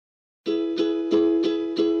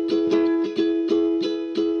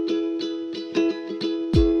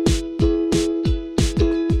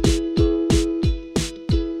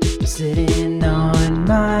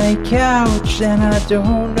and I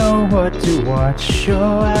don't know what to watch.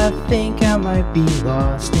 Oh, I think I might be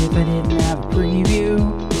lost if I didn't have a preview.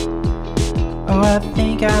 Oh, I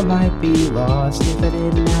think I might be lost if I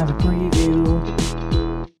didn't have a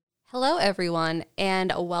preview. Hello, everyone,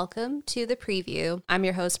 and welcome to the preview. I'm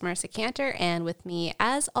your host, Marissa Cantor, and with me,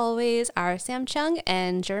 as always, are Sam Chung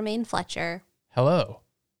and Jermaine Fletcher. Hello.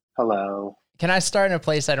 Hello. Can I start in a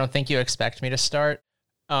place I don't think you expect me to start?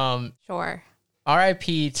 Sure.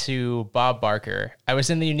 RIP to Bob Barker. I was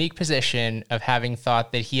in the unique position of having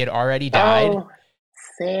thought that he had already died. Oh,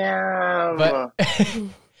 Sam.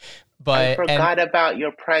 But I forgot about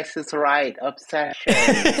your Price is Right obsession.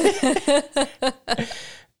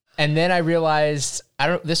 And then I realized,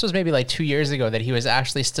 this was maybe like 2 years ago, that he was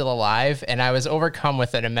actually still alive, and I was overcome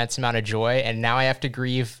with an immense amount of joy, and now I have to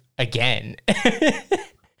grieve again.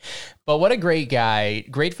 But what a great guy.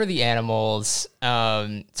 Great for the animals.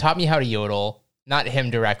 Taught me how to yodel. Not him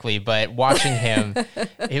directly, but watching him.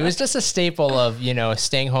 It was just a staple of,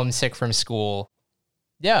 staying home sick from school.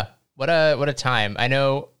 Yeah. What a time. I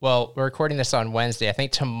know, well, we're recording this on Wednesday. I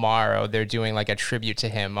think tomorrow they're doing like a tribute to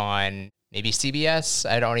him on maybe CBS.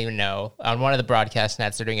 I don't even know. On one of the broadcast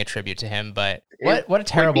nets, they're doing a tribute to him. But what a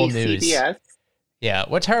terrible news. CBS. Yeah,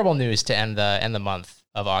 what terrible news to end the month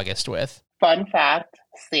of August with. Fun fact,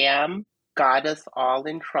 Sam got us all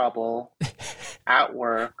in trouble at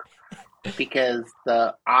work because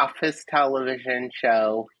the Office television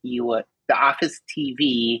show, the Office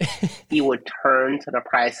TV, he would turn to The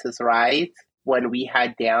Price is Right when we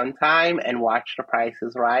had downtime and watch The Price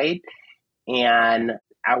is Right. And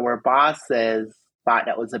our bosses thought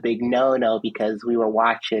that was a big no-no because we were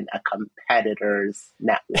watching a competitor's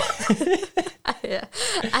network.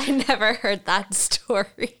 I never heard that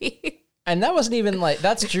story. And that wasn't even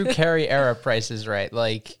that's Drew Carey era Price is Right.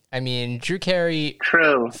 Drew Carey,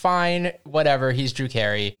 True. Fine, whatever, he's Drew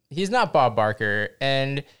Carey. He's not Bob Barker.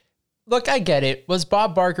 And look, I get it. Was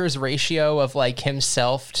Bob Barker's ratio of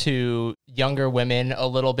himself to younger women a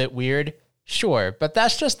little bit weird? Sure, but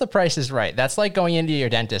that's just The Price is Right. That's like going into your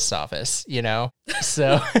dentist's office,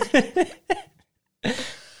 So,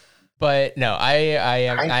 but no, I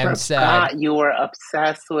am sad. You were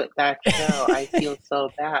obsessed with that show. I feel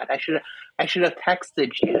so bad. I should have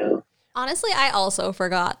texted you. Honestly, I also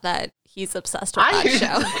forgot that he's obsessed with that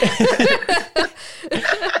show.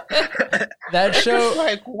 That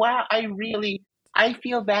show, wow, I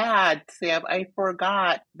feel bad, Sam. I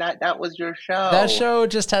forgot that was your show. That show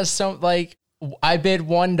just has I bid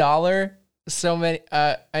 $1. So many.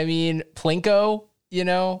 Plinko.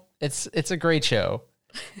 It's a great show.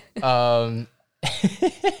 Well,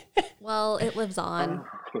 it lives on.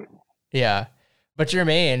 Yeah, but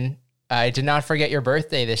Jermaine, I did not forget your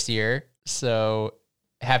birthday this year. So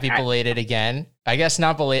happy belated again. I guess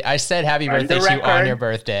not belated. I said happy birthday to you on your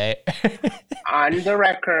birthday. On the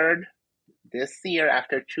record. This year,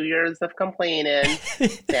 after 2 years of complaining,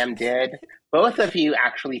 Sam did. Both of you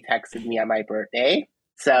actually texted me on my birthday.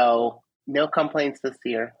 So, no complaints this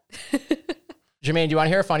year. Jermaine, do you want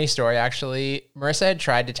to hear a funny story, actually? Marissa had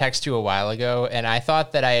tried to text you a while ago, and I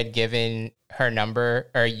thought that I had given her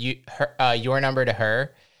number, or your number to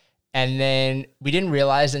her. And then we didn't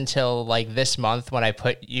realize until this month when I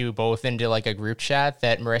put you both into a group chat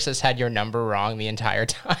that Marissa's had your number wrong the entire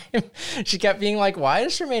time. She kept being like, why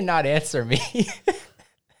does Jermaine not answer me?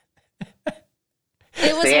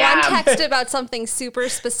 It was one text about something super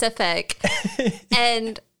specific,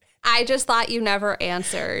 and I just thought you never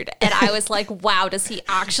answered. And I was like, wow, does he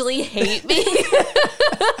actually hate me?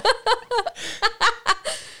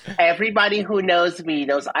 Everybody who knows me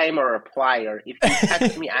knows I'm a replier. If you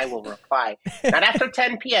text me, I will reply. Not after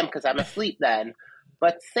 10 p.m. because I'm asleep then.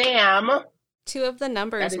 But Sam, two of the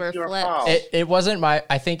numbers were flipped. Fault. It wasn't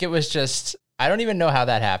I think it was just, I don't even know how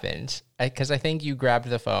that happened. Because I think you grabbed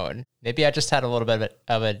the phone. Maybe I just had a little bit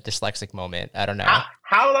of a dyslexic moment. I don't know.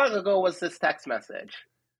 How long ago was this text message?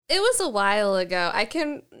 It was a while ago. I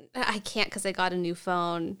can't because I got a new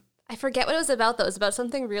phone. I forget what it was about, though. It was about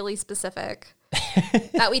something really specific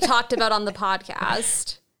that we talked about on the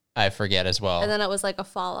podcast. I forget as well. And then it was a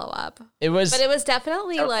follow-up. But it was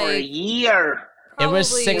definitely for a year. It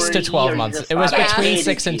was 6 to 12 months. It was between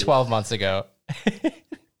 6 and 12 months ago.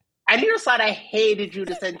 And you just thought I hated you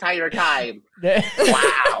this entire time.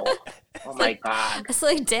 Wow. Oh my God.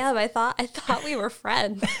 It's damn, I thought we were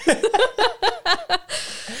friends.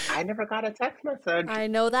 I never got a text message. I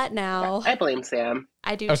know that now. I blame Sam.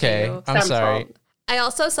 I do okay, too. I'm sorry. I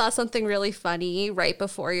also saw something really funny right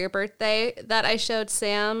before your birthday that I showed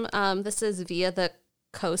Sam. This is via the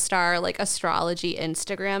CoStar astrology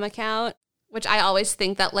Instagram account, which I always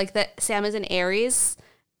think that that Sam is an Aries.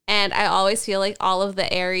 And I always feel like all of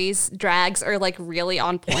the Aries drags are like really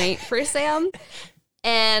on point for Sam.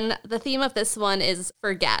 And the theme of this one is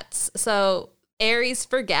forgets. So Aries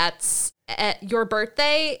forgets at your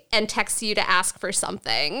birthday and texts you to ask for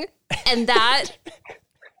something. And that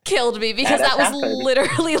killed me because that was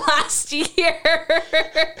literally last year.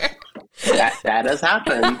 that has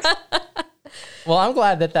happened. Well, I'm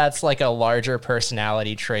glad that that's like a larger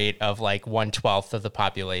personality trait of like 1/12 of the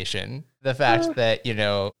population. The fact that, you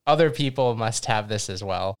know, other people must have this as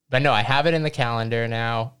well. But no, I have it in the calendar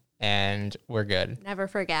now and we're good. Never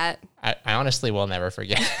forget. I honestly will never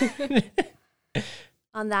forget.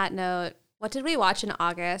 On that note, what did we watch in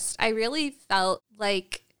August? I really felt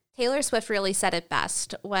like Taylor Swift really said it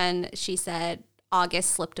best when she said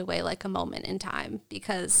August slipped away like a moment in time,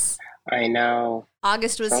 because I know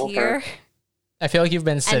August was here. I feel like you've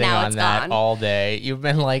been sitting on that gone all day. You've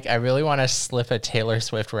been like, I really want to slip a Taylor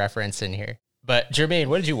Swift reference in here. But Jermaine,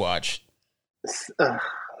 what did you watch?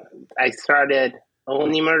 I started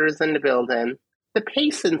Only Murders in the Building. The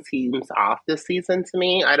pacing seems off this season to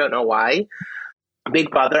me. I don't know why. Big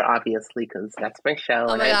Brother, obviously, because that's my show,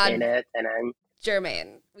 Oh and my I'm God. in it, and I'm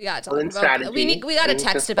Jermaine, we got to talk Well, in about strategy, we got to it's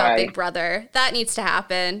text just about like- Big Brother. That needs to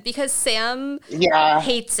happen because Sam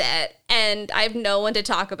hates it and I have no one to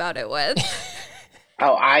talk about it with.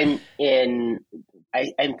 Oh, I'm in.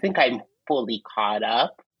 I think I'm fully caught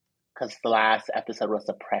up because the last episode was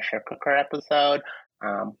the pressure cooker episode.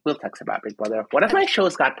 We'll text about Big Brother. One of my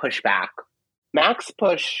shows got pushed back. Max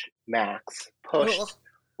pushed Ugh.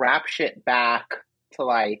 rap shit back to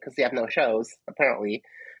like, because they have no shows apparently,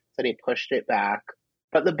 so they pushed it back.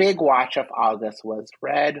 But the big watch of August was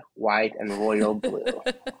Red, White, and Royal Blue,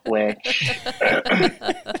 which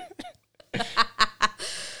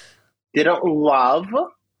didn't love.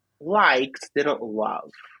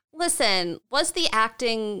 Listen, was the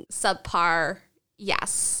acting subpar?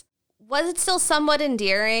 Yes. Was it still somewhat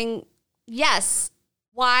endearing? Yes.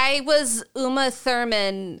 Why was Uma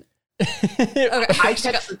Thurman? Okay. I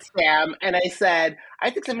texted Sam and I said,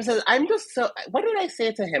 I'm just so, what did I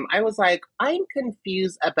say to him? I was like, I'm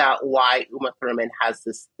confused about why Uma Thurman has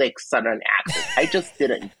this thick Southern accent. I just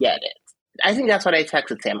didn't get it. I think that's what I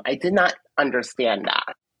texted Sam. I did not understand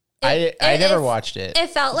that. I never watched it. It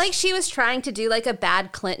felt like she was trying to do like a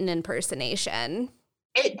bad Clinton impersonation.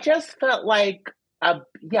 It just felt like a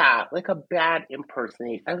bad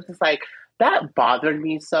impersonation. I was just like, that bothered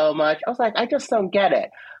me so much. I was like, I just don't get it.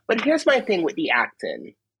 But here's my thing with the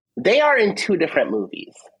acting. They are in two different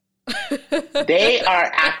movies. They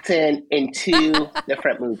are acting in two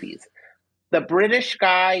different movies. The British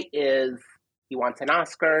guy he wants an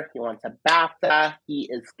Oscar, he wants a BAFTA, he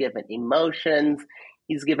is given emotions,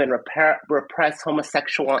 he's given repressed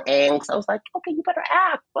homosexual angst. I was like, okay, you better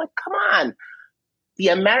act. Like, come on. The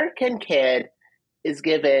American kid is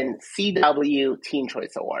given CW Teen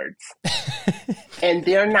Choice Awards. And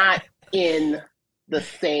they're not in the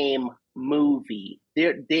same movie.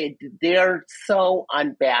 They're so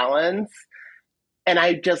unbalanced. And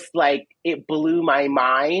I just like, it blew my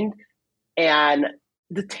mind. And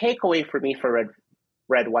the takeaway for me for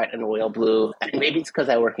Red, White, and Royal Blue, and maybe it's because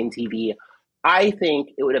I work in TV, I think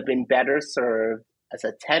it would have been better served as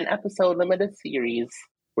a 10-episode limited series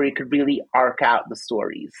where you could really arc out the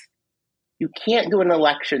stories. You can't do an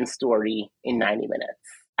election story in 90 minutes.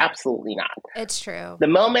 Absolutely not. It's true. The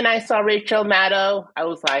moment I saw Rachel Maddow, I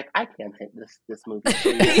was like, I can't take this movie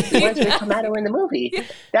seriously. Where's Rachel Maddow in the movie?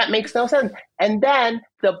 That makes no sense. And then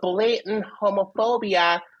the blatant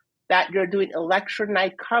homophobia that you're doing election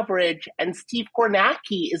night coverage and Steve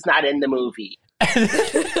Kornacki is not in the movie.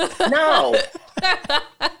 No.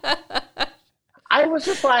 I was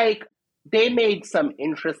just like, they made some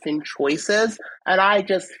interesting choices, and I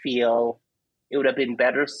just feel it would have been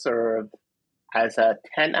better served as a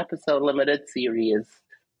 10-episode limited series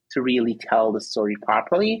to really tell the story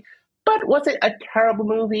properly. But was it a terrible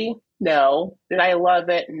movie? No. Did I love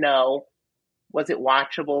it? No. Was it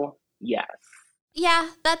watchable? Yes. Yeah,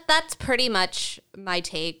 that's pretty much my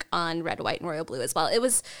take on Red, White, and Royal Blue as well. It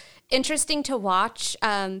was interesting to watch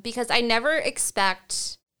because I never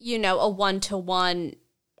expect, a one-to-one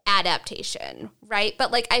adaptation, right?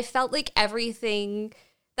 But like I felt like everything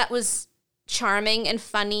that was charming and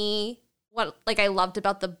funny, what like I loved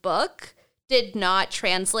about the book, did not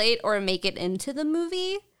translate or make it into the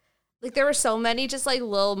movie. Like there were so many just like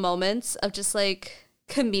little moments of just like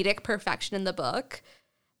comedic perfection in the book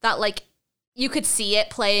that like you could see it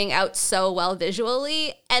playing out so well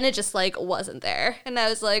visually, and it just like wasn't there. And I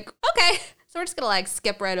was like, okay, so we're just gonna like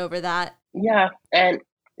skip right over that. Yeah, and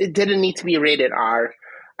it didn't need to be rated R.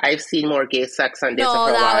 I've seen more gay sex on Days of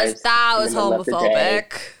Our Lives. That was in the middle of the day.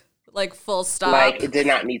 homophobic. Like, full stop. Like, it did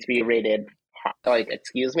not need to be rated. Like,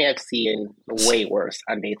 excuse me, I've seen way worse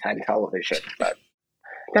on daytime television, but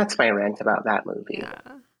that's my rant about that movie. Yeah.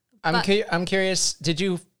 I'm curious,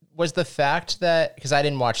 was the fact that, because I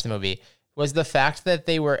didn't watch the movie, was the fact that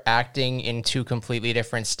they were acting in two completely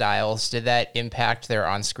different styles, did that impact their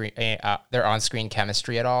on-screen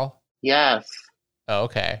chemistry at all? Yes. Oh,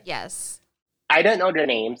 okay. Yes. I don't know their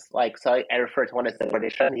names, like, so I refer to one as the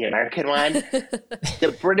British one, the American one.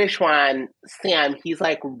 The British one, Sam, he's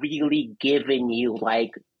like really giving you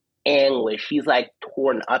like anguish. He's like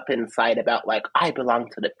torn up inside about like, I belong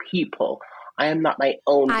to the people. I am not my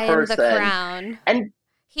own person. I am the crown. And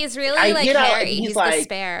he's really like Harry. He's like, the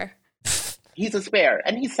spare. He's a spare,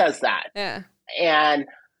 and he says that. Yeah.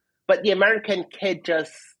 But the American kid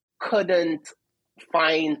just couldn't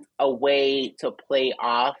find a way to play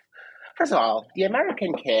off. First of all, the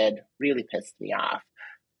American kid really pissed me off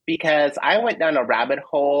because I went down a rabbit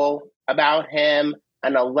hole about him,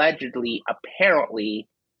 and allegedly, apparently,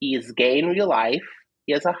 he's gay in real life.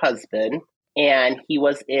 He has a husband, and he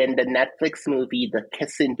was in the Netflix movie The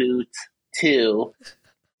Kissin' Boots 2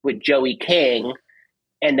 with Joey King.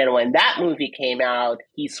 And then when that movie came out,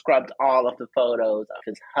 he scrubbed all of the photos of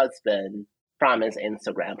his husband from his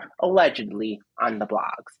Instagram, allegedly on the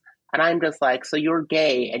blogs. And I'm just like, so you're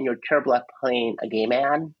gay and you're terrible at playing a gay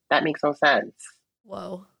man? That makes no sense.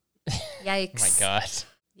 Whoa. Yikes. Oh my God.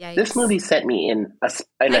 Yikes. This movie sent me in a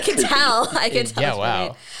I can tell. I can tell. Yeah,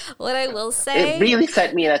 wow. What I will say. It really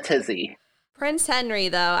sent me in a tizzy. Prince Henry,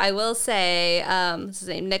 though, I will say, his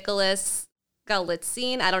name, Nicholas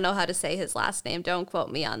Galitzine. I don't know how to say his last name. Don't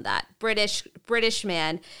quote me on that. British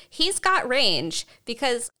man. He's got range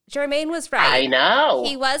because Jermaine was right. I know.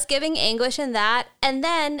 He was giving English in that. And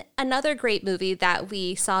then another great movie that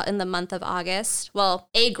we saw in the month of August. Well,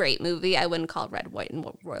 a great movie. I wouldn't call Red, White, and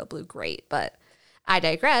Royal Blue great, but I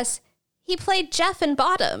digress. He played Jeff in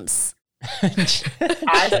Bottoms.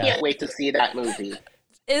 I can't wait to see that movie.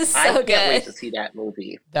 It's so I good. can't wait to see that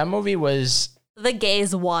movie. That movie was... The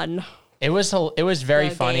gays won. It was very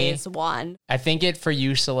The funny. gays won. I think it, for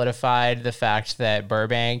you, solidified the fact that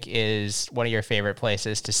Burbank is one of your favorite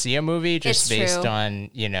places to see a movie, just based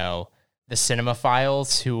on, you know, the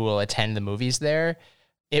cinemaphiles who will attend the movies there.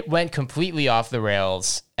 It went completely off the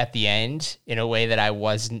rails at the end in a way that I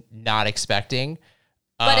was not expecting.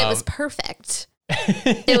 But it was perfect.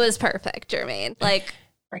 It was perfect, Jermaine. Like,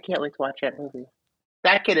 I can't wait to watch that movie.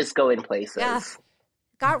 That kid is going places. Yeah.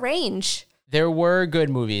 Got range. There were good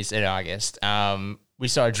movies in August. We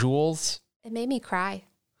saw Jules. It made me cry.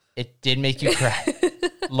 It did make you cry.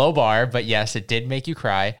 Low bar, but yes, it did make you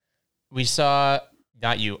cry. We saw,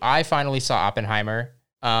 not you, I finally saw Oppenheimer.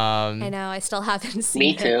 I know, I still haven't seen Me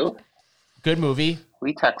it. too. Good movie.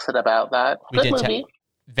 We texted about that. Good movie.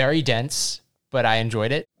 Very dense, but I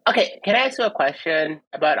enjoyed it. Okay, can I ask you a question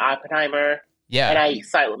about Oppenheimer? Yeah. And I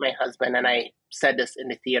saw it with my husband, and I said this in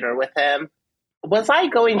the theater with him. Was I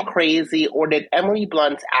going crazy, or did Emily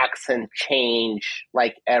Blunt's accent change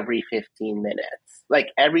like every 15 minutes? Like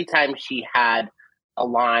every time she had a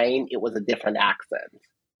line, it was a different accent.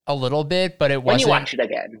 A little bit, but it wasn't. When you watch it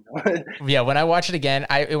again. Yeah, when I watch it again,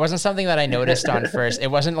 it wasn't something that I noticed on first. It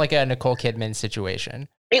wasn't like a Nicole Kidman situation.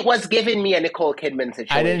 It was giving me a Nicole Kidman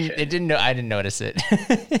situation. I didn't notice it.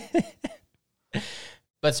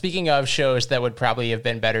 But speaking of shows that would probably have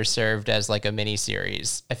been better served as like a mini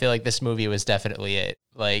series, I feel like this movie was definitely it.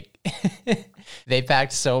 Like they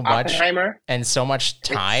packed so much Oppenheimer? And so much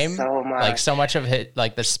time, like so much of his,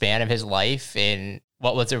 like the span of his life in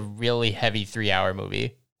what was a really heavy 3-hour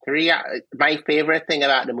movie. My favorite thing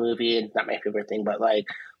about the movie, it's not my favorite thing, but like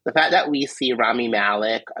the fact that we see Rami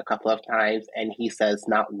Malek a couple of times and he says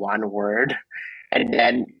not one word. And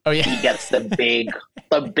then he gets the big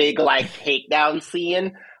like takedown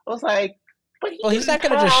scene. I was like, but he's not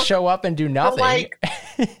going to just show up and do nothing. Like,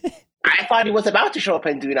 I thought he was about to show up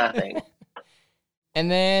and do nothing.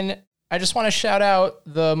 And then I just want to shout out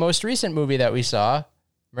the most recent movie that we saw.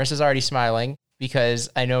 Marissa's already smiling because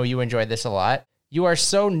I know you enjoyed this a lot. You Are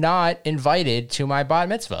So Not Invited to My Bat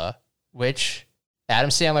Mitzvah, which Adam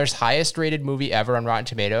Sandler's highest rated movie ever on Rotten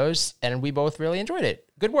Tomatoes. And we both really enjoyed it.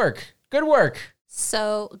 Good work. Good work.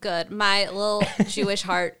 So good. My little Jewish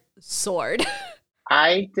heart soared.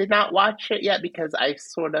 I did not watch it yet because I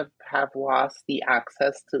sort of have lost the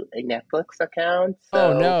access to a Netflix account.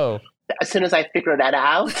 So oh, no. As soon as I figure that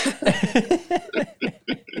out,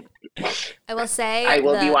 I will say I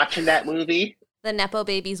will be watching that movie. The Nepo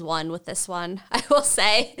Babies won with this one. I will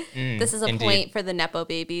say this is a indeed. point for the Nepo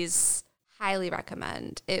Babies. Highly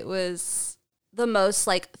recommend. It was the most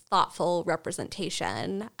like thoughtful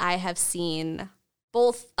representation I have seen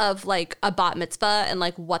both of like a bat mitzvah and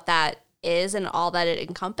like what that is and all that it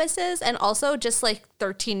encompasses, and also just like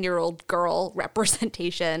 13-year-old girl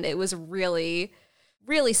representation. It was really,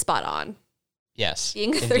 really spot on. Yes.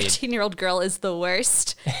 Being a 13-year-old girl is the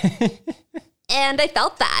worst. And I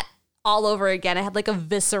felt that all over again. I had like a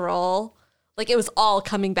visceral, like it was all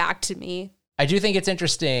coming back to me. I do think it's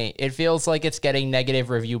interesting. It feels like it's getting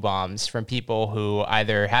negative review bombs from people who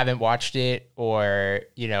either haven't watched it or,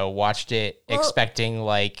 you know, watched it expecting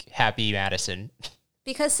like Happy Madison.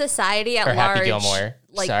 Because society at or large, Happy Gilmore.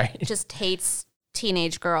 like, Sorry. just hates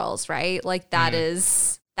teenage girls, right? Like that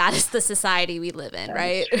is the society we live in,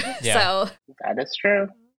 right? Yeah. So That is true.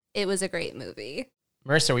 it was a great movie.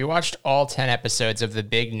 Marissa, we watched all 10 episodes of the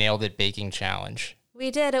Big Nailed It Baking Challenge.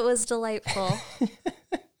 We did. It was delightful.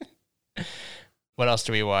 What else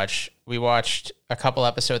do we watch? We watched a couple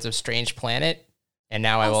episodes of Strange Planet, and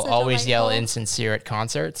now I will Also always yell delightful. insincere at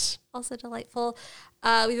concerts. Also delightful.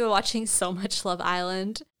 We've been watching so much Love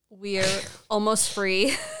Island. We're almost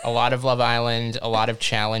free. A lot of Love Island, a lot of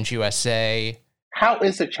Challenge USA. How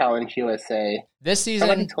is the Challenge USA? This Somebody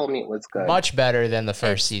season, told me it was good. much better than the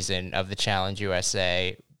first season of the Challenge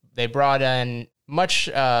USA. They brought in much,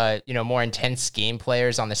 more intense game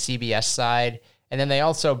players on the CBS side. And then they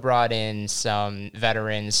also brought in some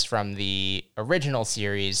veterans from the original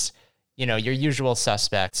series, you know, your usual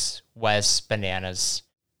suspects, Wes, Bananas.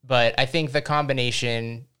 But I think the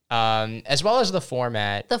combination, as well as the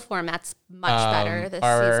format. The format's much better this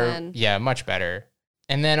season. Yeah, much better.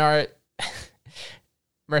 And then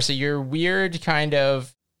Marissa, your weird kind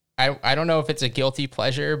of, I don't know if it's a guilty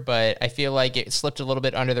pleasure, but I feel like it slipped a little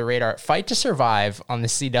bit under the radar. Fight to Survive on the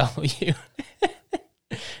CW.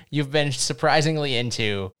 You've been surprisingly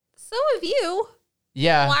into. So have you.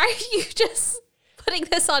 Yeah. Why are you just putting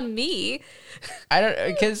this on me?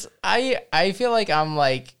 Because I feel like I'm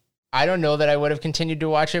like, I don't know that I would have continued to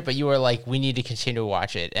watch it, but you were like, we need to continue to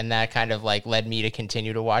watch it. And that kind of like led me to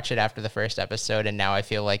continue to watch it after the first episode. And now I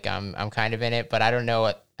feel like I'm kind of in it, but I don't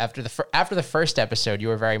know. After the first episode, you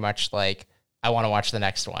were very much like, I want to watch the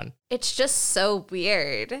next one. It's just so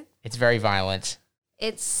weird. It's very violent.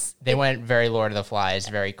 They went very Lord of the Flies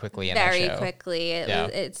very quickly in that show. Very quickly.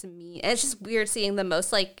 It's me. It's just weird seeing the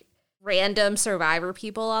most like random Survivor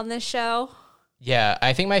people on this show. Yeah,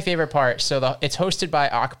 I think my favorite part. So it's hosted by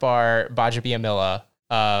Akbar Bajabiamila,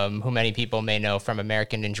 who many people may know from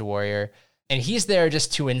American Ninja Warrior, and he's there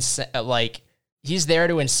just to incite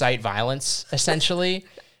violence essentially.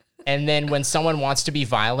 And then when someone wants to be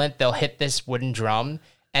violent, they'll hit this wooden drum.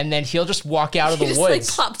 And then he'll just walk out of the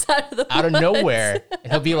woods, like, pops out of nowhere.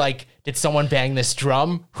 And he'll be like, did someone bang this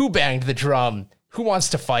drum? Who banged the drum? Who wants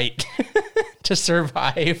to fight to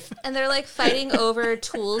survive? And they're like fighting over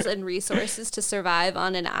tools and resources to survive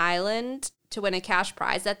on an island to win a cash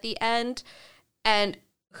prize at the end. And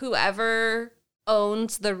whoever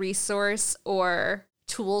owns the resource or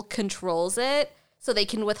tool controls it so they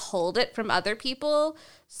can withhold it from other people.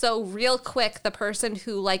 So real quick, the person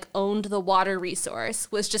who like owned the water resource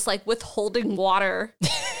was just like withholding water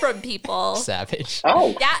from people. Savage.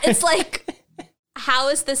 Oh. Yeah, it's like, how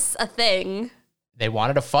is this a thing? They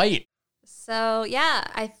wanted to fight. So yeah,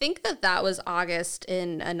 I think that was August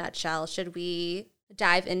in a nutshell. Should we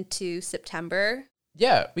dive into September?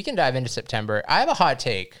 Yeah, we can dive into September. I have a hot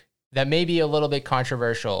take that may be a little bit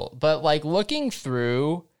controversial, but like looking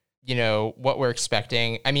through, you know, what we're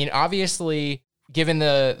expecting. I mean, obviously, given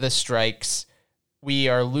the strikes, we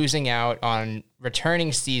are losing out on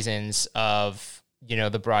returning seasons of, you know,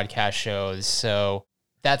 the broadcast shows. So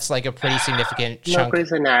that's like a pretty significant chunk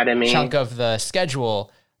of the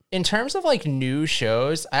schedule. In terms of like new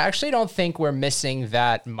shows, I actually don't think we're missing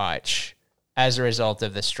that much as a result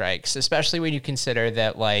of the strikes, especially when you consider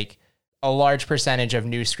that like a large percentage of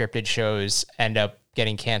new scripted shows end up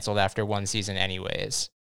getting canceled after one season anyways.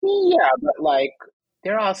 Yeah, but like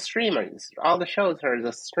they're all streamers. All the shows are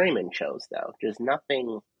just streaming shows though. There's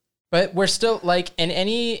nothing. But we're still like in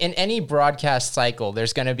any broadcast cycle,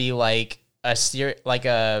 there's going to be like a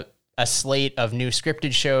slate of new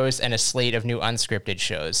scripted shows and a slate of new unscripted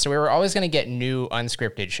shows. So we were always going to get new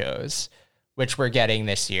unscripted shows, which we're getting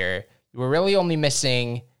this year. We're really only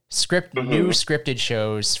missing new scripted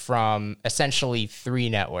shows from essentially 3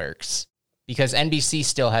 networks because NBC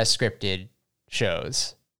still has scripted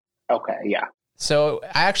shows. Okay, yeah. So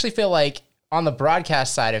I actually feel like on the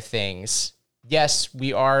broadcast side of things, yes,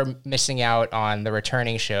 we are missing out on the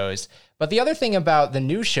returning shows. But the other thing about the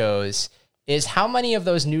new shows is how many of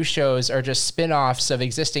those new shows are just spin-offs of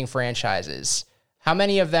existing franchises? How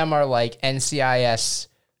many of them are like NCIS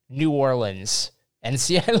New Orleans,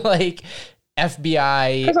 NCIS like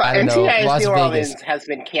FBI, I don't know, NCIS Las New Vegas. Orleans has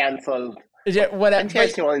been canceled Whatever.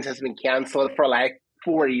 Fantastic New Orleans has been canceled for like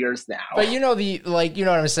 4 years now. But you know what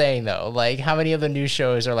I'm saying though. Like, how many of the new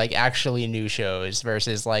shows are like actually new shows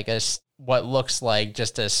versus like what looks like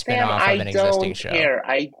just a spin-off of an existing show?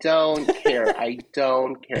 I don't care. I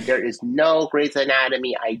don't care. There is no Grey's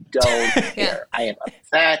Anatomy. I don't care. I am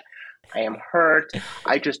upset. I am hurt.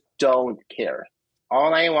 I just don't care.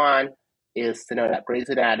 All I want is to know that Grey's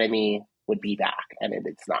Anatomy would be back, and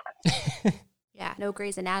it's not. Yeah, no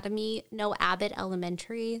Grey's Anatomy, no Abbott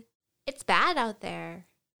Elementary. It's bad out there.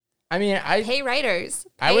 I mean, pay writers.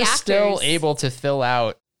 I was actors. still able to fill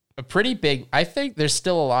out a pretty big. I think there's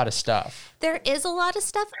still a lot of stuff. There is a lot of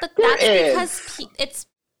stuff, but that's because it's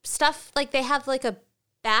stuff like they have like a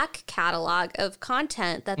back catalog of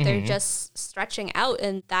content that they're just stretching out,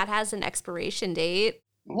 and that has an expiration date.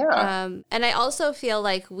 Yeah. And I also feel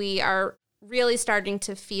like we are really starting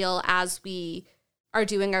to feel, as we are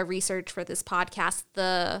doing our research for this podcast,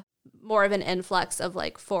 the more of an influx of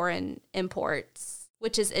like foreign imports,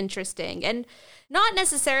 which is interesting and not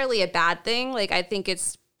necessarily a bad thing. Like, I think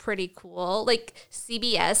it's pretty cool. Like,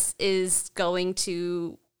 CBS is going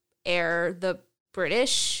to air the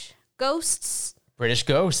British Ghosts.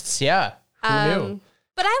 Yeah. Who knew?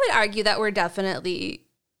 But I would argue that we're definitely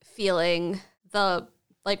feeling the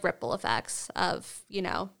like ripple effects of, you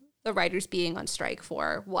know, the writers being on strike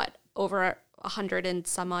for over 100 and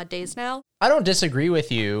some odd days now. I don't disagree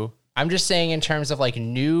with you. I'm just saying in terms of like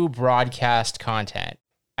new broadcast content,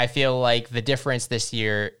 I feel like the difference this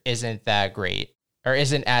year isn't that great, or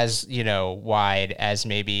isn't as, you know, wide as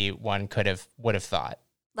maybe one would have thought.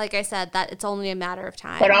 Like I said, that it's only a matter of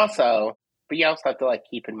time. But you also have to like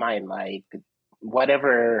keep in mind, like,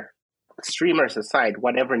 whatever, streamers aside,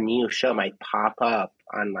 whatever new show might pop up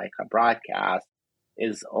on like a broadcast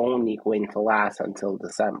is only going to last until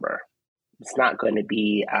December. It's not going to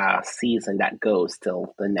be a season that goes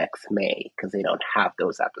till the next May because they don't have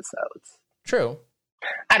those episodes. True.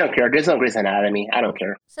 I don't care. There's no Grey's Anatomy. I don't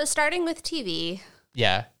care. So starting with TV.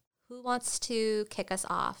 Yeah. Who wants to kick us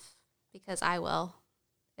off? Because I will,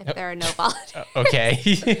 if there are no volunteers.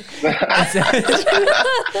 Okay.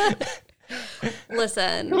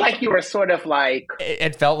 Listen. Like you were sort of like...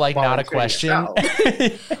 It felt like not a question.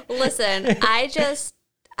 Listen,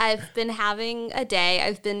 I've been having a day.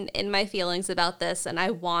 I've been in my feelings about this, and I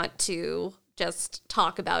want to just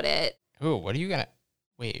talk about it. Ooh, what are you going to...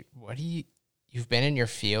 Wait, you've been in your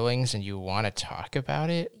feelings and you want to talk about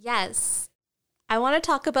it? Yes. I want to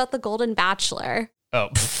talk about The Golden Bachelor. Oh.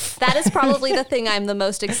 That is probably the thing I'm the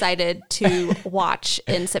most excited to watch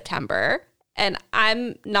in September. And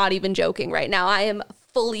I'm not even joking right now. I am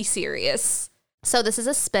fully serious. So this is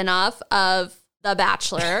a spinoff of The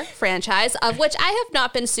Bachelor franchise, of which I have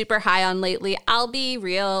not been super high on lately. I'll be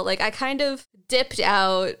real. Like, I kind of dipped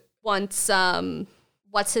out once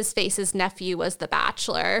what's-his-face's nephew was The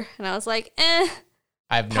Bachelor. And I was like, I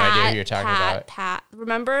have no idea who you're talking about. Pat.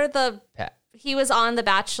 Remember Pat? He was on The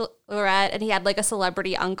Bachelorette, and he had like a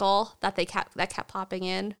celebrity uncle that kept popping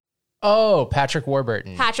in. Oh, Patrick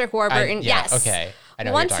Warburton. Yes. Okay. I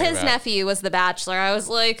know Once his nephew was The Bachelor, I was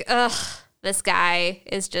like, ugh, this guy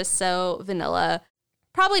is just so vanilla.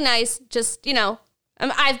 Probably nice, just, you know,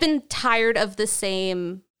 I've been tired of the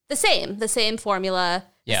same formula,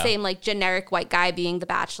 the same like generic white guy being The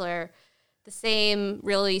Bachelor, the same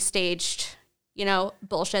really staged, you know,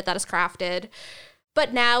 bullshit that is crafted.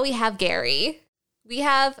 But now we have Gary. We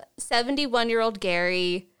have 71-year-old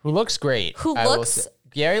Gary. Who looks great.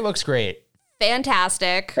 Gary looks great.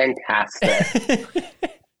 Fantastic.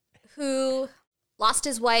 Who lost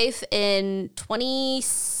his wife in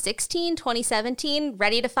 2016, 2017,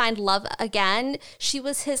 ready to find love again. She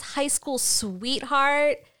was his high school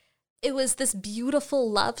sweetheart. It was this beautiful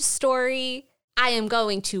love story. I am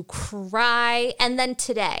going to cry. And then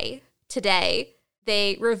today,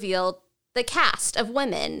 they revealed the cast of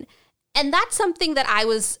women. And that's something that I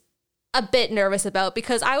was a bit nervous about,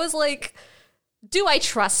 because I was like, do I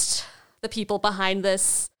trust the people behind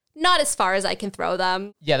this? Not as far as I can throw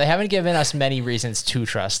them. Yeah, they haven't given us many reasons to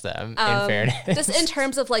trust them, in fairness. Just in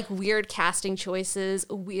terms of like weird casting choices,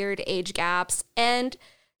 weird age gaps. And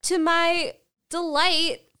to my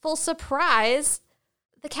delightful surprise,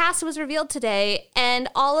 the cast was revealed today, and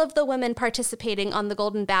all of the women participating on The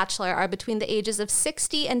Golden Bachelor are between the ages of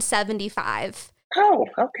 60 and 75. Oh,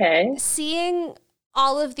 okay. Seeing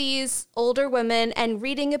all of these older women and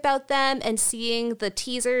reading about them and seeing the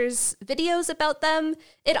teasers, videos about them,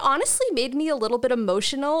 it honestly made me a little bit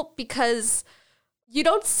emotional, because you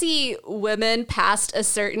don't see women past a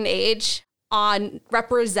certain age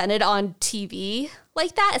represented on TV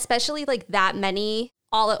like that, especially like that many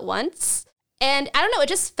all at once. And I don't know, it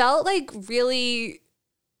just felt like really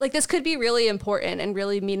Like, this could be really important and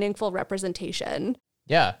really meaningful representation.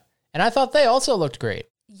 Yeah. And I thought they also looked great.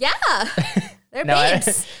 Yeah. They're No,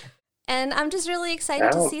 babes. And I'm just really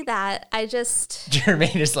excited to Oh. see that.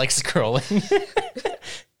 Jermaine is like scrolling.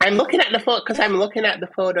 I'm looking at the photo because I'm looking at the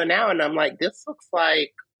photo now, and I'm like, this looks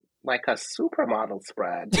like a supermodel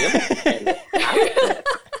spread.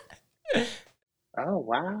 Oh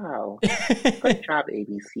wow! Good job,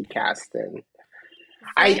 ABC casting.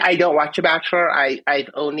 I don't watch The Bachelor. I've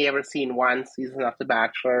only ever seen one season of The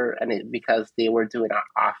Bachelor, and because they were doing an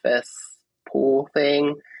office pool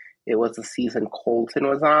thing. It was the season Colton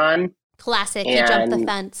was on. Classic. He jumped the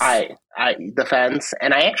fence. The fence,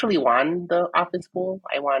 and I actually won the office pool.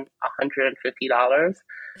 I won $150,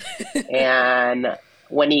 and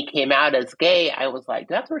when he came out as gay, I was like,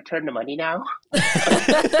 "Do I have to return the money now?"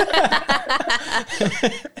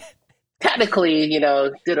 Technically,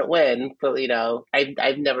 didn't win, but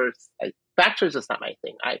I've never. Bachelor's just not my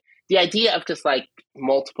thing. The idea of just like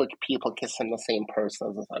multiple people kissing the same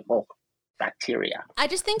person is like, well, bacteria. I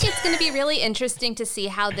just think it's going to be really interesting to see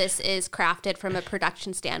how this is crafted from a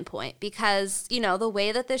production standpoint because, the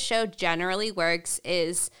way that this show generally works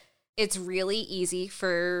is it's really easy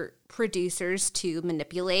for producers to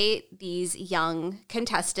manipulate these young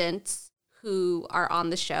contestants who are on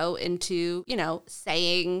the show into,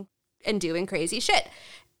 saying and doing crazy shit.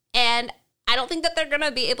 And I don't think that they're going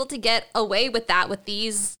to be able to get away with that with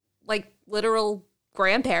these like literal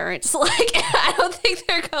grandparents. Like, I don't think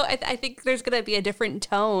they're going. I think there's going to be a different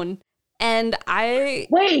tone, and I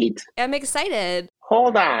am excited.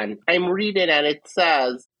 Hold on, I'm reading and it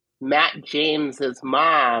says Matt James's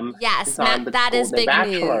mom. Yes, that is big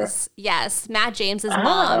news. Yes, Matt James's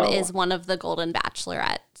mom is one of the Golden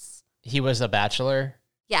Bachelorettes. He was a bachelor.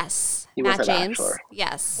 Yes, he Matt was a James. Bachelor.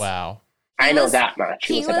 Yes, Wow. I know that much.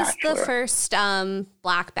 He was the first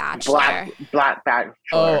Black Bachelor. Black Bachelor.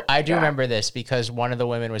 Oh, I do remember this because one of the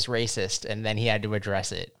women was racist, and then he had to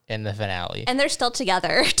address it in the finale. And they're still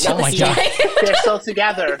together. Oh my God. They're still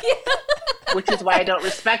together, which is why I don't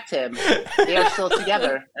respect him. They are still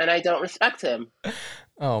together, and I don't respect him.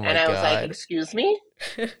 Oh my God. And I was like, excuse me?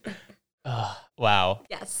 Wow.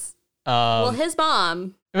 Yes. Well, his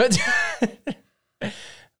mom.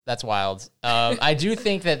 That's wild. I do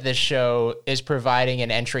think that this show is providing an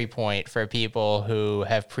entry point for people who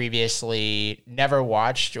have previously never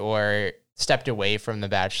watched or stepped away from The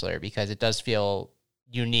Bachelor because it does feel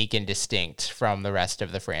unique and distinct from the rest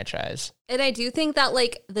of the franchise. And I do think that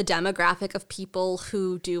like the demographic of people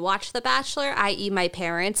who do watch The Bachelor, i.e. my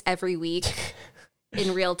parents every week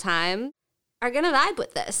in real time, are going to vibe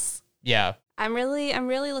with this. Yeah. I'm really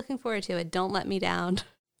looking forward to it. Don't let me down.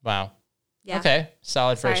 Wow. Yeah. Okay,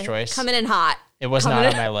 solid first choice. Coming in hot. It was not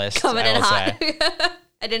on my list. Coming in hot.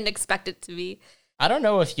 I didn't expect it to be. I don't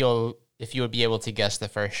know if you would be able to guess the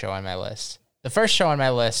first show on my list. The first show on my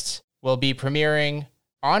list will be premiering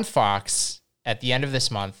on Fox at the end of this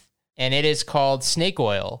month, and it is called Snake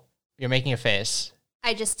Oil. You're making a face.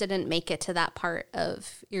 I just didn't make it to that part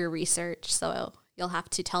of your research, so you'll have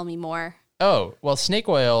to tell me more. Oh, well, Snake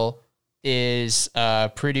Oil is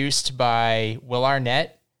produced by Will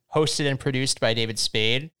Arnett, hosted and produced by David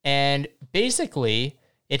Spade. And basically,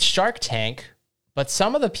 it's Shark Tank, but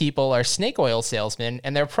some of the people are snake oil salesmen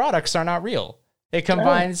and their products are not real. It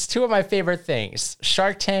combines two of my favorite things,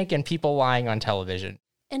 Shark Tank and people lying on television.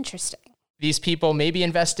 Interesting. These people may be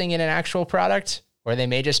investing in an actual product, or they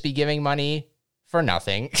may just be giving money for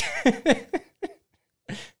nothing.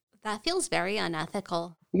 That feels very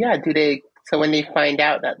unethical. Yeah, so when they find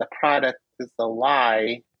out that the product is a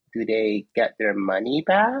lie, do they get their money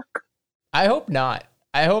back? I hope not.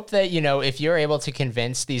 I hope that, if you're able to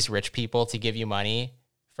convince these rich people to give you money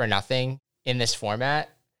for nothing in this format,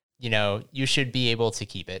 you should be able to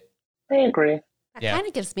keep it. I agree. That kind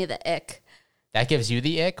of gives me the ick. That gives you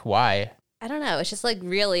the ick? Why? I don't know. It's just like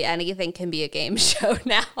really anything can be a game show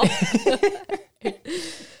now.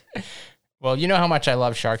 Well, you know how much I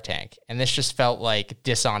love Shark Tank, and this just felt like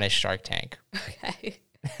dishonest Shark Tank. Okay.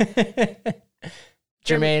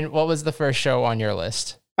 Jermaine, what was the first show on your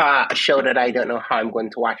list? A show that I don't know how I'm going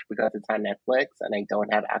to watch because it's on Netflix and I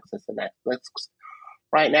don't have access to Netflix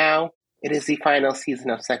right now. It is the final season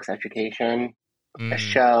of Sex Education, a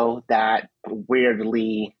show that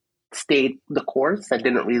weirdly stayed the course and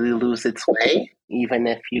didn't really lose its way. Even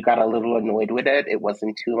if you got a little annoyed with it, it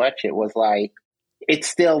wasn't too much. It was like, it's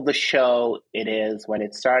still the show it is when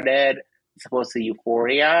it started. It's supposed to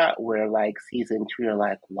Euphoria, where like season 2, you're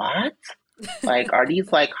like, what? Like, are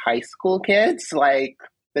these like high school kids? Like,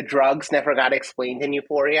 the drugs never got explained in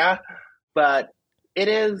Euphoria. But it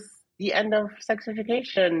is the end of Sex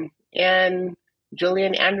Education. And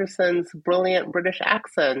Gillian Anderson's brilliant British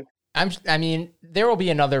accent. I mean, there will be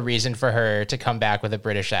another reason for her to come back with a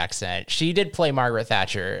British accent. She did play Margaret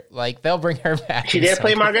Thatcher. Like, they'll bring her back. She did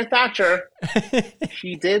play Margaret Thatcher.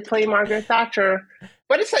 She did play Margaret Thatcher.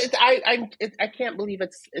 But I can't believe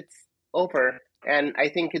it's over. And I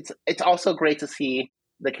think it's also great to see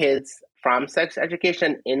the kids from sex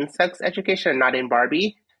education in sex education, not in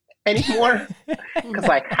Barbie anymore. Because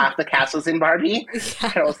like half the cast was in Barbie.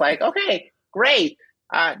 And I was like, okay, great.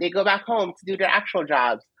 They go back home to do their actual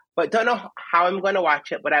jobs. But don't know how I'm going to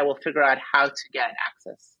watch it, but I will figure out how to get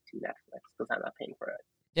access to Netflix because I'm not paying for it.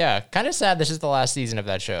 Yeah, kind of sad this is the last season of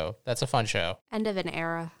that show. That's a fun show. End of an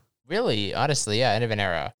era. Really, honestly, yeah, end of an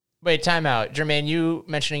era. Wait, time out. Jermaine, you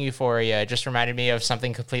mentioning Euphoria just reminded me of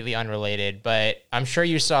something completely unrelated, but I'm sure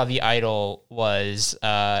you saw The Idol was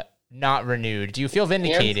not renewed. Do you feel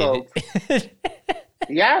vindicated?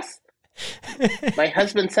 Yes. My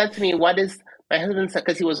husband said to me,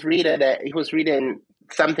 because he was reading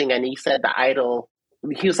something and he said The Idol.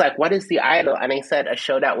 He was like, what is The Idol? And I said, a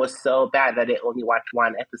show that was so bad that I only watched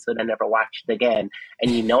one episode and never watched it again.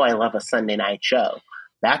 And you know I love a Sunday night show.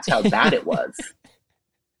 That's how bad it was.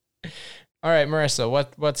 All right, Marissa,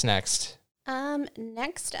 what's next?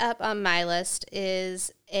 Next up on my list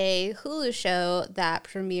is a Hulu show that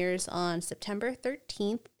premieres on September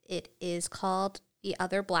 13th. It is called The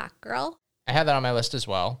Other Black Girl. I have that on my list as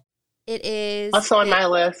well. It is also on my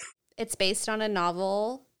list. It's based on a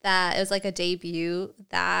novel that it was like a debut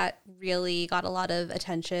that really got a lot of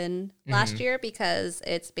attention last year because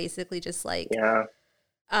it's basically just like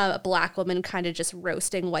a Black woman kind of just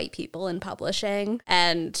roasting white people in publishing,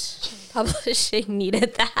 and publishing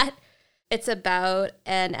needed that. It's about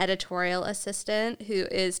an editorial assistant who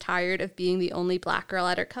is tired of being the only Black girl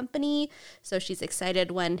at her company, so she's excited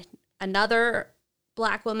when another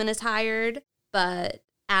Black woman is hired, but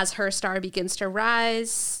as her star begins to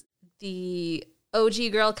rise, the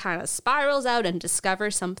OG girl kind of spirals out and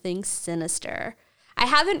discovers something sinister. I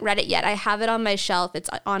haven't read it yet. I have it on my shelf. It's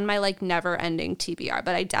on my like never-ending TBR,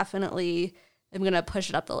 but I definitely am going to push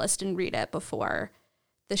it up the list and read it before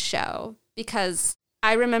the show because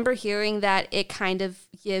I remember hearing that it kind of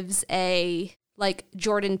gives a like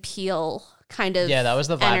Jordan Peele kind of that was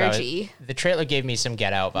the vibe. Energy. The trailer gave me some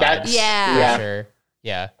Get Out vibes. Yeah. For sure.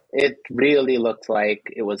 Yeah. It really looked like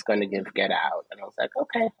it was going to give Get Out. And I was like,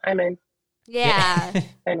 okay, I'm in. Yeah.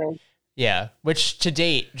 I'm in. Yeah. Which to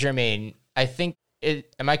date, Jermaine, I think,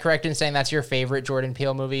 am I correct in saying that's your favorite Jordan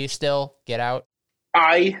Peele movie still, Get Out?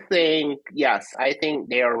 I think, yes. I think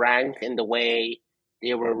they are ranked in the way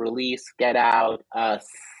they were released. Get Out,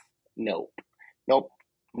 nope.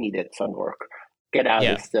 Needed some work. Get Out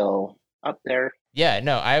is still up there. Yeah,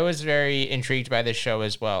 no, I was very intrigued by this show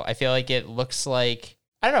as well. I feel like it looks like,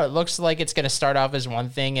 I don't know, it looks like it's going to start off as one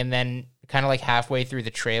thing and then kind of like halfway through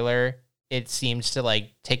the trailer, it seems to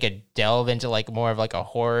like take a delve into like more of like a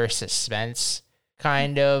horror suspense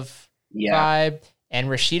kind of vibe. And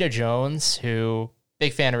Rashida Jones,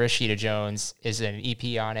 big fan of Rashida Jones, is an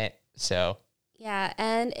EP on it. So yeah,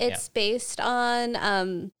 and it's based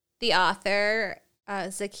on the author,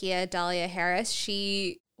 Zakiya Dahlia Harris.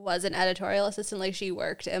 She was an editorial assistant, like she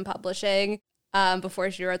worked in publishing before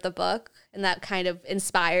she wrote the book, and that kind of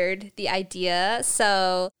inspired the idea.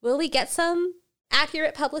 So will we get some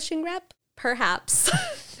accurate publishing rep? Perhaps.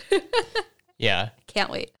 Yeah. Can't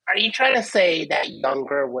wait. Are you trying to say that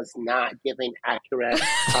Younger was not giving accurate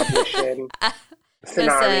publishing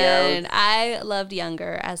scenarios? Listen, I loved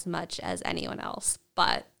Younger as much as anyone else,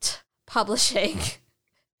 but publishing,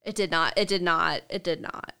 it did not.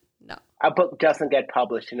 No. A book doesn't get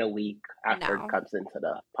published in a week after it comes into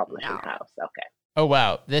the publishing house. Okay. Oh,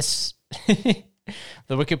 wow. This,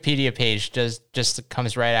 the Wikipedia page just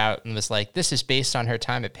comes right out and was like, this is based on her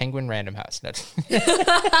time at Penguin Random House. No. Zing!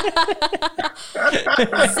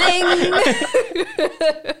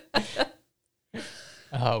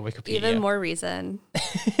 Oh, Wikipedia. Even more reason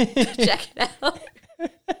to check it out.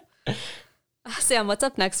 Sam, what's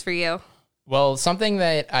up next for you? Well, something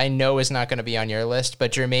that I know is not going to be on your list,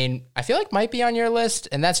 but Jermaine, I feel like might be on your list,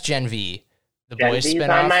 and that's Gen V, the Gen boys V's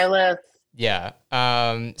spinoff. on my list. Yeah.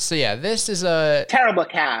 So yeah, this is a terrible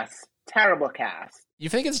cast. You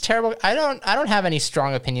think it's terrible? I don't have any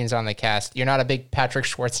strong opinions on the cast. You're not a big Patrick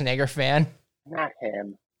Schwarzenegger fan? Not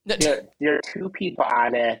him. There are two people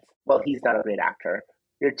on it. Well, he's not a great actor.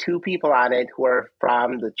 There are two people on it who are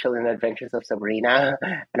from The Chilling Adventures of Sabrina,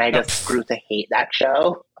 and I just grew to hate that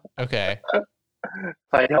show. Okay. So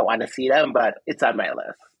I don't want to see them, but it's on my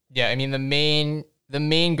list. Yeah, I mean the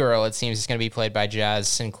main girl, it seems, is going to be played by Jazz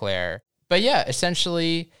Sinclair. But yeah,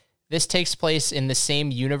 essentially This takes place in the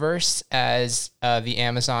same universe as the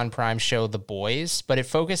Amazon Prime show The Boys, but it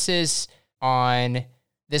focuses on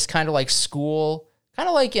this kind of like school, kind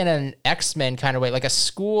of like in an X-Men kind of way, like a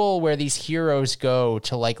school where these heroes go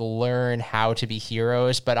to like learn how to be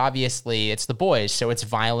heroes. But obviously it's The Boys, so it's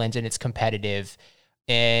violent and it's competitive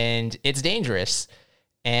and it's dangerous.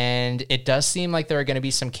 And it does seem like there are going to be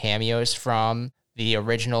some cameos from the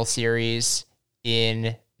original series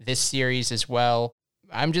in this series as well.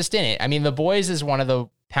 I'm just in it. I mean, The Boys is one of the,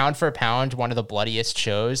 pound for pound, one of the bloodiest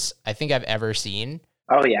shows I think I've ever seen.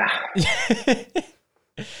 Oh, yeah.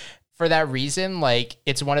 For that reason, like,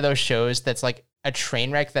 it's one of those shows that's like a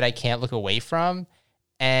train wreck that I can't look away from.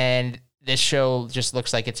 And this show just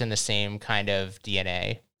looks like it's in the same kind of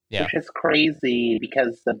DNA. Yeah. Which is crazy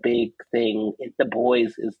because the big thing in The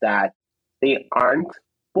Boys is that they aren't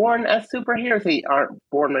born as superheroes. They aren't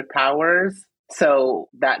born with powers. So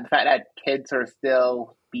the fact that kids are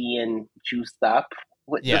still being juiced up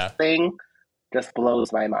with this thing just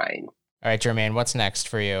blows my mind. All right, Jermaine, what's next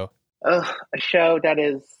for you? A show that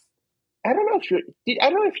is, I don't know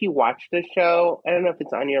if you watched this show. I don't know if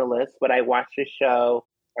it's on your list, but I watched this show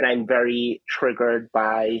and I'm very triggered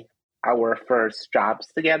by our first jobs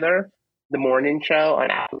together. The Morning Show on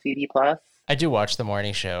Apple TV Plus. I do watch The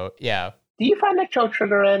Morning Show. Yeah. Do you find that show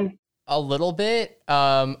triggering? A little bit.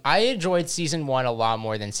 I enjoyed season 1 a lot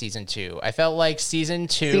more than season 2. I felt like season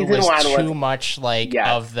 2 was too much like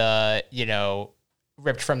of the,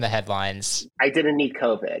 ripped from the headlines. I didn't need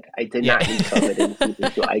COVID. I did not need COVID in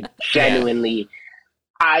season 2.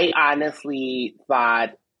 I honestly thought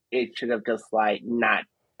it should have just like not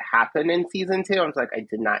happened in season 2. I was like, I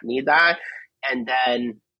did not need that. And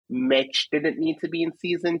then Mitch didn't need to be in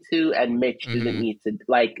season 2, and Mitch didn't need to,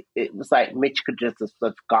 like, it was like Mitch could just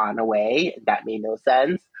have gone away. That made no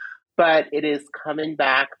sense. But it is coming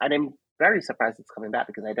back, and I'm very surprised it's coming back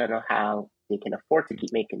because I don't know how they can afford to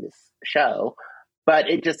keep making this show. But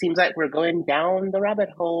it just seems like we're going down the rabbit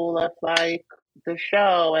hole of like the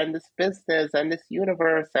show and this business and this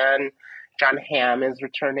universe, and John Hamm is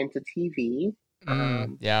returning to TV.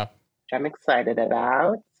 Which I'm excited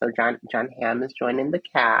about. So John Hamm is joining the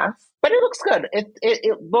cast, but it looks good.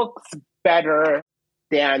 It looks better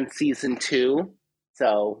than season 2.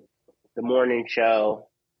 So The Morning Show,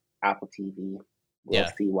 Apple TV. We'll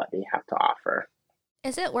see what they have to offer.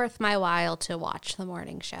 Is it worth my while to watch The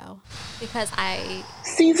Morning Show? Because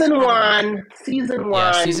season one.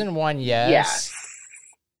 Yeah, season 1, yes.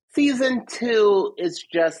 Season 2 is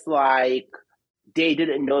just like they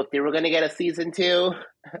didn't know if they were going to get a season 2.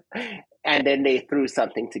 And then they threw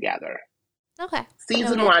something together. Okay.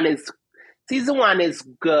 Season one is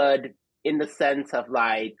good in the sense of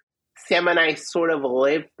like Sam and I sort of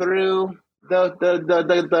lived through the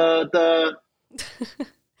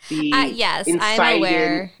yes, I'm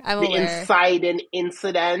aware. The inciting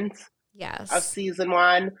incident of season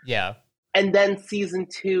 1. Yeah. And then season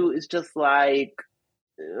 2 is just like,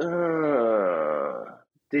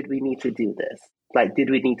 did we need to do this? Like,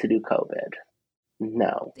 did we need to do COVID?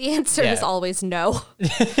 No. The answer is always no.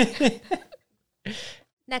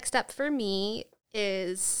 Next up for me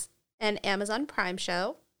is an Amazon Prime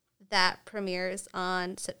show that premieres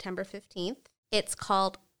on September 15th. It's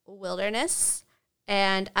called Wilderness.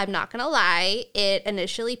 And I'm not going to lie, it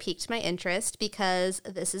initially piqued my interest because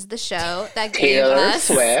this is the show that gave us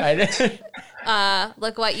Swift.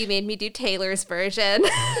 Look What You Made Me Do, Taylor's version.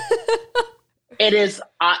 It is,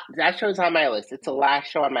 that show's on my list. It's the last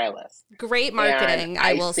show on my list. Great marketing,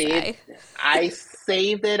 I will say. I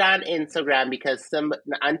saved it on Instagram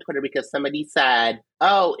on Twitter because somebody said,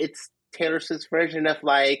 oh, it's Taylor Swift's version of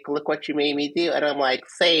like, Look What You Made Me Do. And I'm like,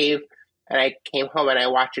 save. And I came home and I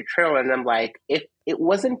watched a trailer and I'm like, if it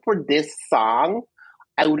wasn't for this song,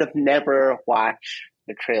 I would have never watched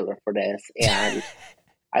the trailer for this. And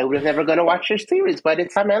I was never going to watch your series, but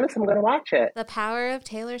it's on my list. I'm going to watch it. The power of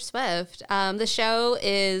Taylor Swift. The show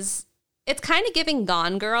it's kind of giving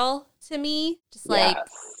Gone Girl to me. Just like,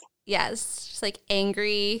 just like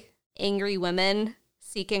angry women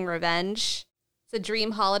seeking revenge. The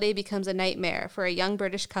dream holiday becomes a nightmare for a young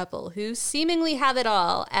British couple who seemingly have it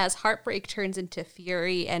all as heartbreak turns into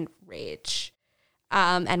fury and rage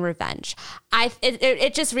and revenge.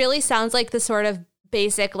 It just really sounds like the sort of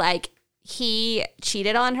basic, like, he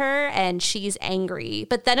cheated on her and she's angry.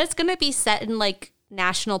 But then it's going to be set in, like,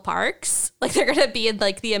 national parks. Like, they're going to be in,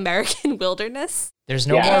 like, the American wilderness. There's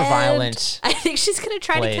no more violent. I think she's going to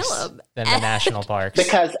try to kill him than the national parks.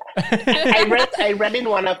 Because I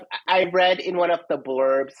read in one of the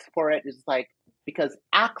blurbs for it. It's like, because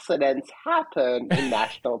accidents happen in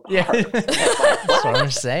national parks. Yeah. That's what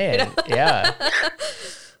I'm saying. Yeah.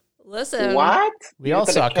 Listen, What? We You're all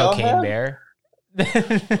gonna saw kill Cocaine him? Bear.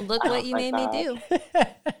 look what you my made God. me do.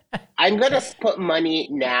 I'm gonna put money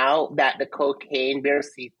now that the Cocaine Bear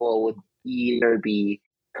sequel would either be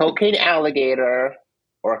Cocaine Alligator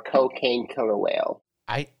or Cocaine Killer Whale.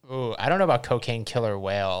 I don't know about Cocaine Killer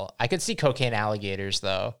Whale. I could see Cocaine Alligators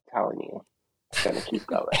though. I'm telling you, it's gonna keep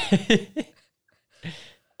going.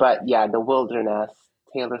 But yeah, The Wilderness,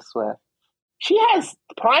 Taylor Swift.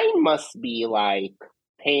 Prime must be like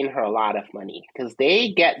paying her a lot of money because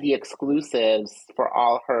they get the exclusives for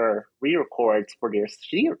all her re-records for their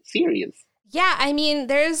series. Yeah, I mean,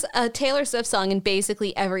 there's a Taylor Swift song in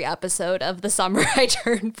basically every episode of The Summer I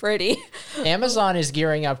Turned Pretty. Amazon is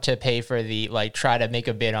gearing up to pay for try to make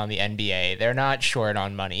a bid on the NBA. They're not short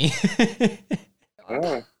on money.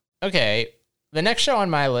 Okay, the next show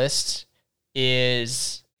on my list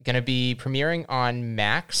is going to be premiering on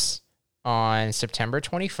Max on September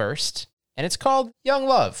 21st, and it's called Young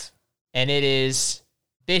Love. And it is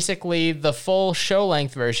basically the full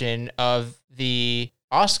show-length version of the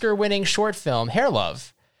Oscar-winning short film Hair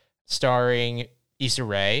Love, starring Issa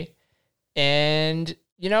Rae. And,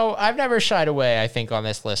 you know, I've never shied away, I think, on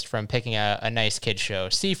this list from picking a nice kid show.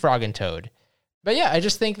 See Frog and Toad. But yeah, I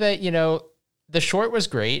just think that, you know, the short was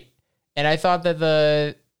great. And I thought that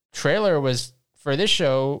the trailer was, for this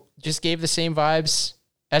show, just gave the same vibes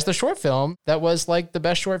as the short film that was like the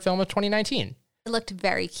best short film of 2019. It looked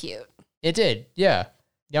very cute. It did, yeah.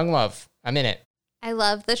 Young Love, I'm in it. I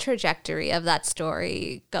love the trajectory of that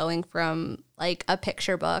story going from like a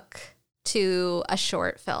picture book to a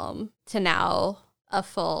short film to now a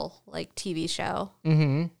full like TV show.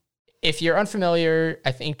 Mm-hmm. If you're unfamiliar,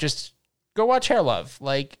 I think just go watch Hair Love.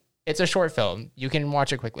 Like, it's a short film. You can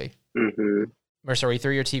watch it quickly. Mm-hmm. Mercer, are you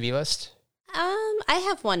through your TV list? I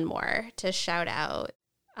have one more to shout out.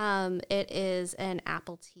 It is an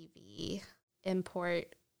Apple TV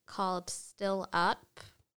import called Still Up.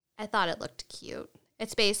 I thought it looked cute.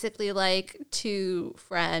 It's basically like two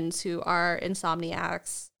friends who are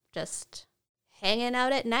insomniacs just hanging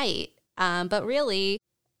out at night. But really,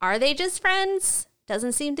 are they just friends?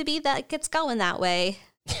 Doesn't seem to be that it's going that way.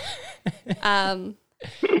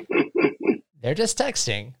 They're just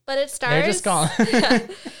texting. But it stars. They're just gone.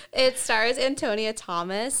 It stars Antonia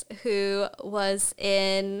Thomas, who was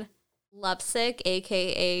in Lovesick,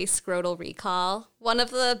 aka Scrotal Recall, one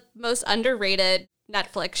of the most underrated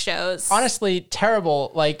Netflix shows. Honestly,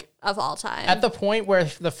 terrible. Like, of all time. at the point where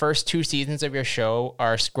the first 2 seasons of your show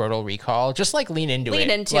are Scrotal Recall, just like lean into it.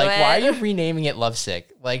 Lean into like, it. why are you renaming it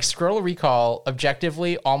Lovesick? Like, Scrotal Recall,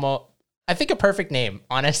 objectively, almost, I think a perfect name,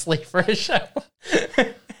 honestly, for a show.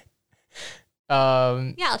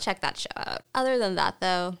 Yeah, I'll check that show out. Other than that,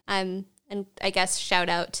 though, and I guess shout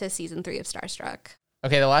out to season 3 of Starstruck.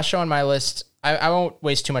 Okay, the last show on my list, I won't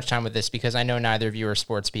waste too much time with this because I know neither of you are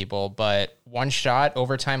sports people, but One Shot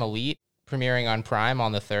Overtime Elite, premiering on Prime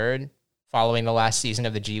on the 3rd, following the last season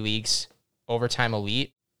of the G League's Overtime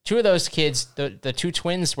Elite. 2 of those kids, the 2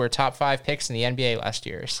 twins, were top 5 picks in the NBA last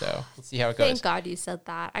year, so let's see how it goes. Thank God you said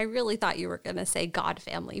that. I really thought you were going to say God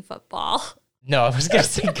Family Football. No, I was going to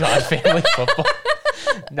say God Family Football.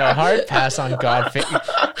 No, hard pass on God. You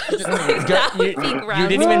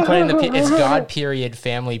didn't even put in it's God period,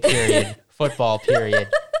 family period, football period.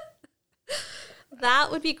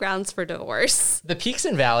 That would be grounds for divorce. The peaks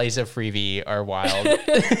and valleys of Freebie are wild.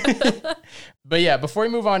 But yeah, before we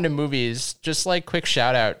move on to movies, just like quick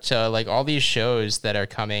shout out to like all these shows that are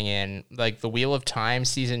coming in, like The Wheel of Time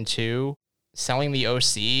season 2, Selling the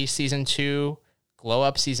OC season 2, Glow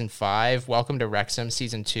Up season 5, Welcome to Wrexham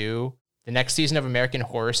season 2, the next season of American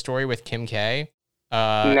Horror Story with Kim K.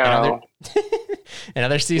 No.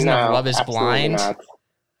 Another season of Love is Blind. Not.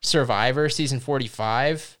 Survivor season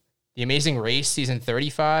 45. The Amazing Race season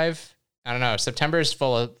 35. I don't know. September is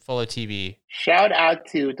full of TV. Shout out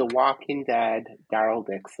to The Walking Dead, Daryl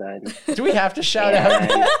Dixon. Do we have to shout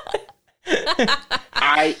out?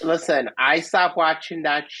 I stopped watching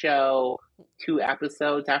that show 2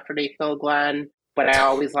 episodes after they killed Glenn, but I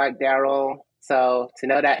always liked Daryl. So to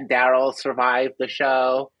know that Daryl survived the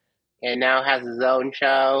show and now has his own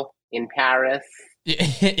show in Paris.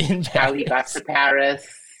 In Paris. How he got to Paris,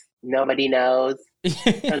 nobody knows.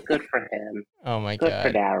 So good for him. Oh my Good God.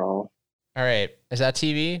 for Daryl. All right. Is that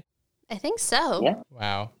TV? I think so. Yeah.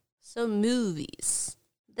 Wow. So movies.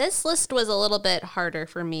 This list was a little bit harder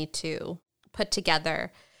for me to put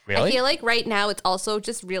together. Really? I feel like right now it's also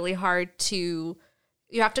just really hard to,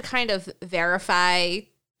 you have to kind of verify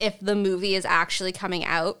if the movie is actually coming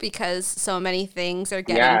out because so many things are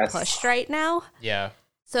getting pushed right now. Yeah.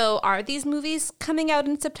 So are these movies coming out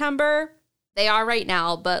in September? They are right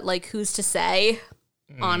now, but like who's to say,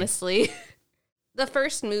 honestly? The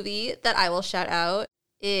first movie that I will shout out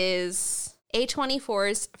is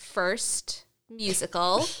A24's first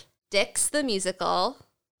musical, Dix the Musical.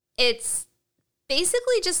 It's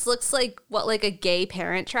basically just looks like like a gay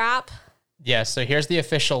Parent Trap. Yeah, so here's the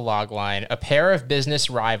official log line. A pair of business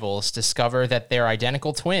rivals discover that they're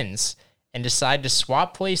identical twins and decide to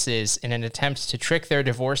swap places in an attempt to trick their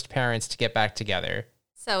divorced parents to get back together.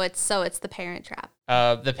 So it's the Parent Trap.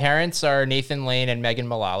 The parents are Nathan Lane and Megan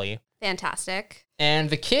Mullally. Fantastic. And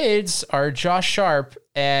the kids are Josh Sharp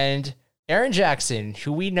and Aaron Jackson,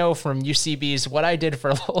 who we know from UCB's What I Did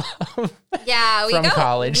for Love. Yeah, from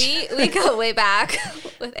college. We go way back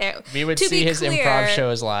with Aaron. We would see his improv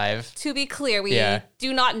shows live. To be clear, we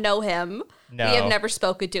do not know him. No. We have never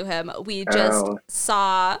spoken to him. We just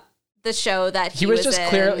saw the show that he was just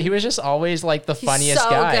in. He was just always like the funniest so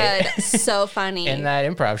guy. Good. So funny. In that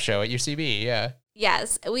improv show at UCB, yeah.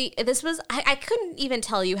 Yes, I couldn't even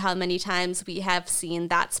tell you how many times we have seen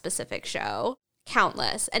that specific show.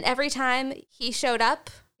 Countless. And every time he showed up,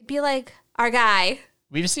 it'd be like, our guy.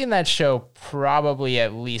 We've seen that show probably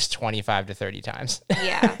at least 25 to 30 times.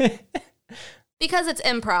 Yeah. Because it's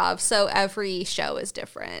improv, so every show is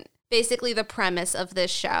different. Basically, the premise of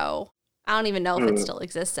this show, I don't even know if it still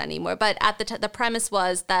exists anymore, but at the premise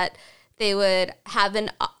was that they would have an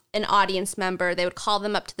audience member, they would call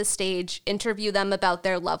them up to the stage, interview them about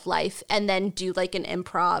their love life, and then do like an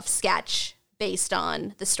improv sketch based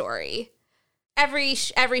on the story. Every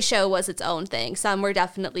show was its own thing. Some were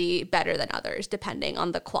definitely better than others, depending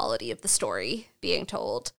on the quality of the story being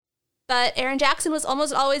told. But Aaron Jackson was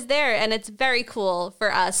almost always there, and it's very cool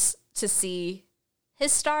for us to see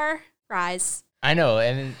his star rise. I know,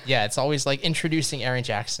 and yeah, it's always like introducing Aaron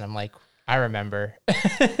Jackson. I'm like, I remember.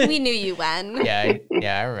 We knew you when. Yeah,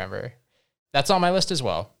 I remember. That's on my list as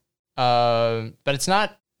well. But it's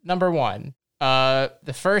not number one.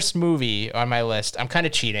 The first movie on my list, I'm kind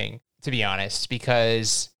of cheating, to be honest,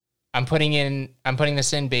 because I'm putting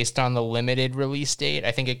this in based on the limited release date.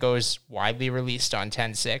 I think it goes widely released on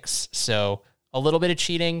 10/6, so a little bit of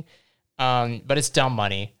cheating, but it's dumb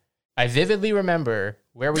money. I vividly remember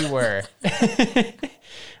where we were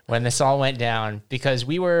when this all went down, because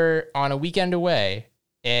we were on a weekend away,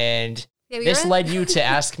 and this led you to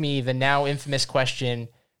ask me the now infamous question,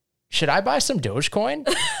 should I buy some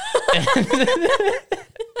Dogecoin?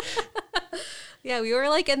 Yeah, we were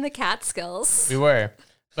like in the Catskills. We were.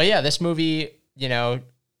 But yeah, this movie, the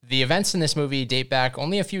events in this movie date back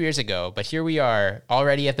only a few years ago, but here we are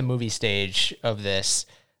already at the movie stage of this.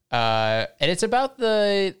 And it's about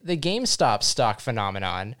the GameStop stock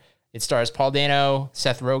phenomenon. It stars Paul Dano,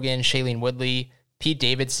 Seth Rogen, Shailene Woodley, Pete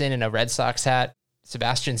Davidson in a Red Sox hat,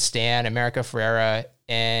 Sebastian Stan, America Ferrera,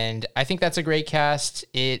 and I think that's a great cast.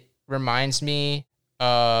 It reminds me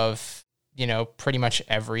of, pretty much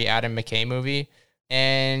every Adam McKay movie,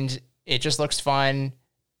 and it just looks fun.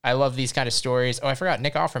 I love these kind of stories. Oh, I forgot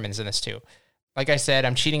Nick Offerman's in this too. Like I said,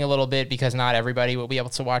 I'm cheating a little bit because not everybody will be able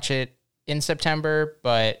to watch it in September,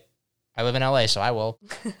 but I live in LA, so I will.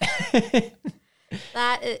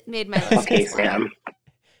 That made my list. Okay, Sam.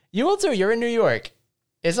 You will too. You're in New York.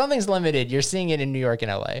 If something's limited, you're seeing it in New York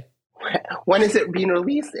and LA. When is it being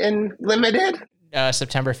released in limited?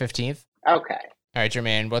 September 15th. Okay. All right,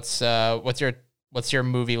 Jermaine, what's your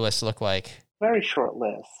movie list look like? Very short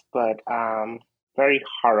list, but very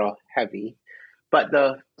horror heavy. But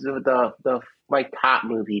the my top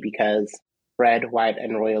movie, because Red, White,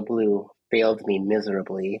 and Royal Blue failed me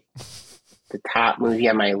miserably. The top movie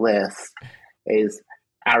on my list is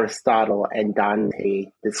Aristotle and Dante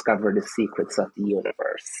Discover the Secrets of the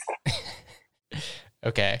Universe.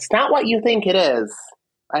 Okay. It's not what you think it is.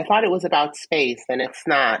 I thought it was about space, and it's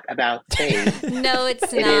not about space. No,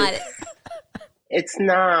 it's not. It's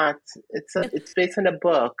not. It's based on a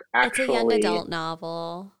book, actually. It's a young adult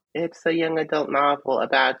novel. It's a young adult novel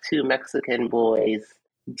about two Mexican boys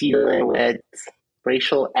dealing with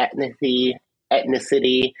racial ethnicity,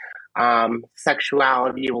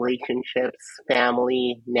 sexuality, relationships,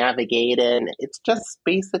 family, navigating. It's just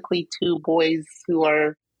basically two boys who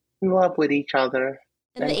are in love with each other.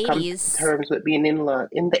 In the 80s. Come to terms with being in love.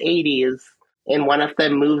 In the 80s. And one of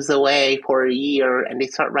them moves away for a year, and they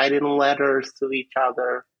start writing letters to each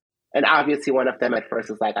other. And obviously one of them at first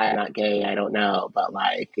is like, I'm not gay, I don't know. But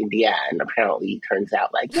like in the end, apparently it turns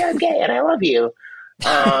out like, yeah, I'm gay and I love you.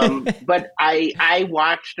 But I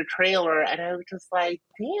watched the trailer and I was just like,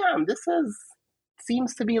 damn,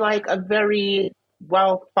 seems to be like a very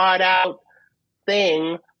well thought out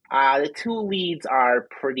thing. The two leads are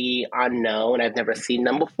pretty unknown. I've never seen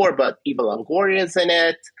them before, but Eva Longoria is in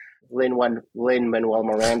it. Lin-Manuel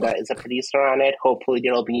Miranda is a producer on it. Hopefully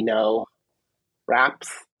there'll be no wraps.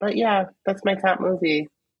 But yeah, that's my top movie.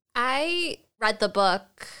 I read the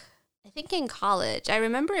book, I think in college. I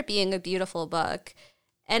remember it being a beautiful book.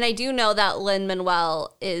 And I do know that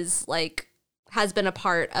Lin-Manuel is like, has been a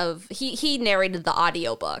part of, he narrated the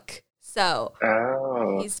audiobook. So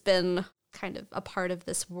he's been kind of a part of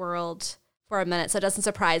this world for a minute. So it doesn't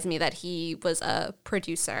surprise me that he was a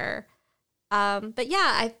producer. But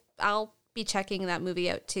yeah, I'll be checking that movie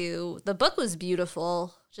out too. The book was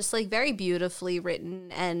beautiful, just like very beautifully written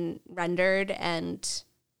and rendered, and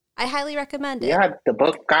I highly recommend it. Yeah, the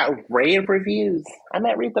book got rave reviews. I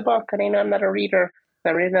might read the book. I know I'm not a reader.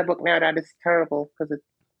 I'm reading that book now. That is terrible because it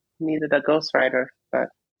needed a ghostwriter. But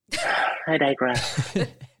I digress. You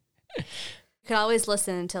can always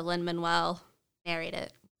listen to Lin-Manuel narrate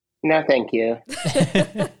it. No, thank you.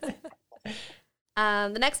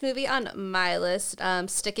 The next movie on my list,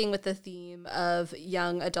 sticking with the theme of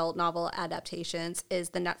young adult novel adaptations, is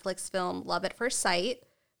the Netflix film Love at First Sight,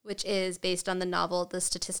 which is based on the novel The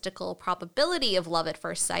Statistical Probability of Love at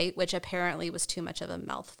First Sight, which apparently was too much of a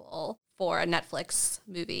mouthful for a Netflix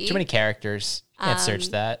movie. Too many characters. Can't search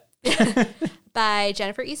that. By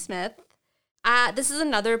Jennifer E. Smith. This is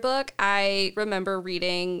another book I remember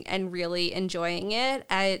reading and really enjoying it.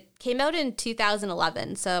 It came out in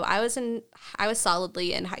 2011, so I was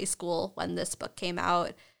solidly in high school when this book came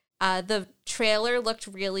out. The trailer looked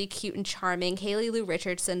really cute and charming. Haley Lou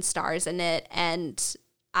Richardson stars in it, and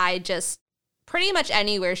I just, pretty much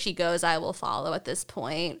anywhere she goes, I will follow at this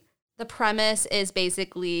point. The premise is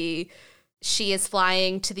basically she is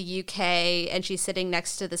flying to the UK and she's sitting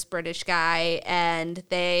next to this British guy, and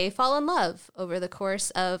they fall in love over the course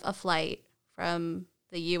of a flight from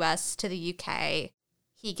the US to the UK.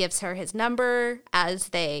 He gives her his number as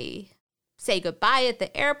they say goodbye at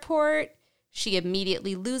the airport. She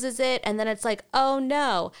immediately loses it, and then it's like, oh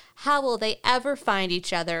no, how will they ever find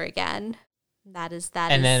each other again? Then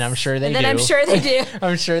I'm sure they do. And then I'm sure they do.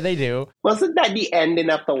 I'm sure they do. Wasn't that the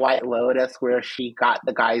ending of The White Lotus where she got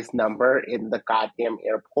the guy's number in the goddamn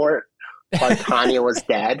airport while Tanya was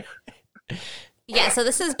dead? Yeah, so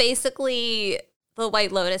this is basically The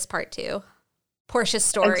White Lotus Part 2. Portia's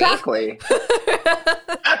story. Exactly.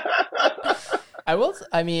 I was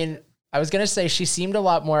going to say she seemed a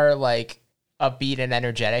lot more like upbeat and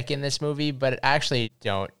energetic in this movie, but I actually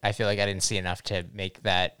don't. I feel like I didn't see enough to make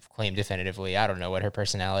that claim definitively. I don't know what her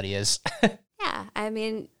personality is. Yeah, I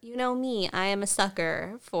mean, you know me. I am a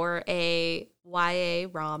sucker for a YA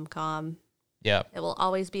rom-com. Yeah. It will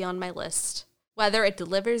always be on my list. Whether it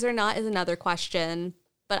delivers or not is another question,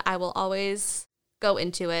 but I will always go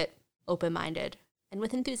into it open-minded and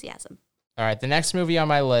with enthusiasm. All right, the next movie on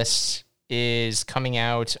my list is coming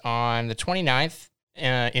out on the 29th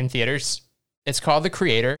in theaters. It's called The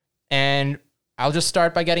Creator, and I'll just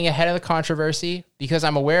start by getting ahead of the controversy because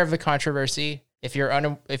I'm aware of the controversy. If you're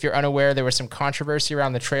unaware, there was some controversy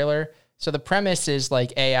around the trailer. So the premise is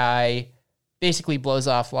like AI basically blows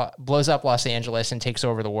up Los Angeles and takes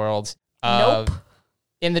over the world. Nope.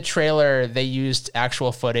 In the trailer, they used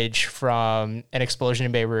actual footage from an explosion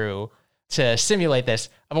in Beirut to simulate this.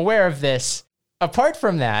 I'm aware of this. Apart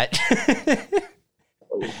from that...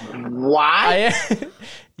 Why?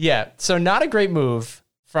 Yeah, so not a great move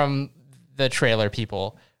from the trailer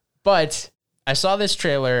people, but I saw this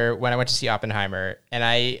trailer when I went to see Oppenheimer, and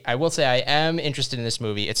I will say I am interested in this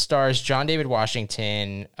movie. It stars John David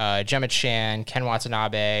Washington, Gemma Chan, Ken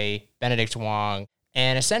Watanabe, Benedict Wong,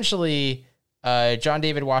 and essentially John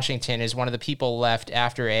David Washington is one of the people left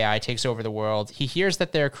after AI takes over the world. He hears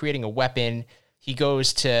that they're creating a weapon. He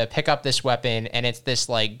goes to pick up this weapon, and it's this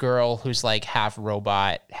like girl who's like half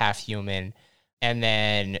robot, half human. And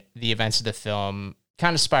then the events of the film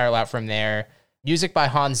kind of spiral out from there. Music by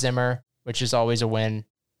Hans Zimmer, which is always a win.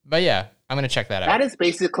 But yeah, I'm going to check that out. That is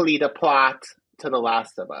basically the plot to The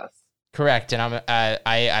Last of Us. Correct. And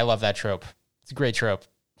I love that trope. It's a great trope.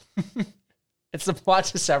 It's the plot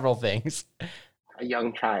to several things. A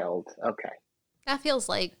young child. Okay. That feels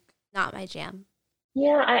like not my jam.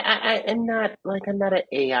 Yeah, I'm not an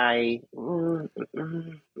AI.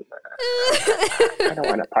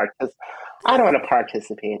 I don't want to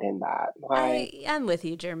participate in that. I'm with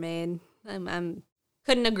you, Jermaine. I'm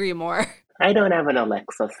couldn't agree more. I don't have an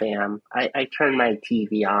Alexa, Sam. I turn my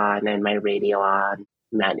TV on and my radio on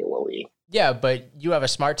manually. Yeah, but you have a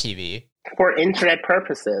smart TV. For internet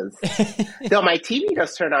purposes. Though my TV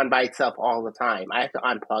does turn on by itself all the time. I have to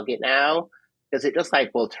unplug it now because it just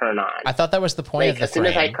will turn on. I thought that was the point of the as soon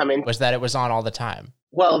as I come in, was that it was on all the time.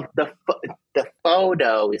 Well, the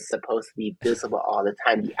photo is supposed to be visible all the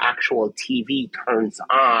time. The actual TV turns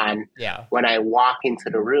on when I walk into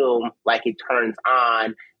the room, it turns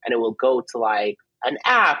on, and it will go to an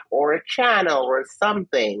app or a channel or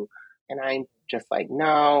something. And I'm just like,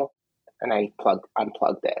 no. And I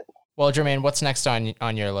unplugged it. Well, Jermaine, what's next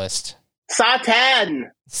on your list? Saw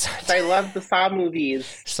 10. I love the Saw movies.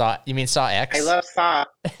 Saw? You mean Saw X? I love Saw.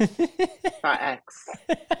 Saw X.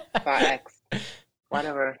 Saw X.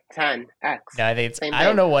 Whatever. 10. X. No, I think I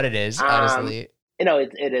don't know what it is, honestly.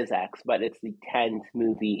 It is X, but it's the 10th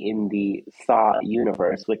movie in the Saw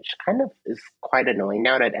universe, which kind of is quite annoying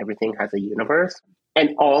now that everything has a universe.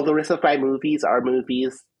 And all the rest of my movies are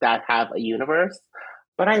movies that have a universe.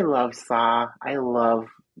 But I love Saw. I love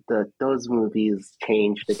those movies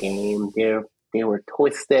changed the game. They were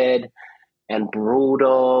twisted and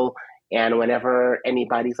brutal. And whenever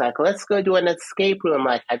anybody's like, let's go do an escape room, I'm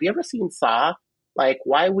like, have you ever seen Saw? Like,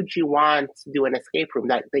 why would you want to do an escape room?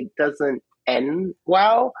 That doesn't end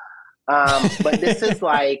well. But this is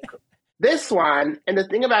like this one. And the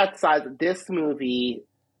thing about Saw is this movie,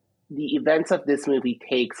 the events of this movie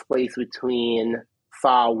takes place between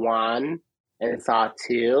Saw 1 and Saw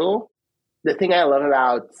 2. The thing I love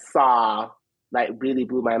about Saw that really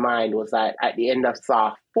blew my mind was that at the end of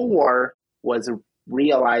Saw 4 was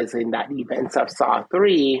realizing that the events of Saw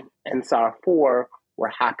 3 and Saw 4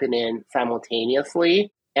 were happening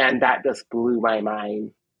simultaneously. And that just blew my mind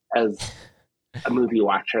as a movie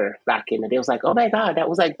watcher back in the day. I was like, oh my God, that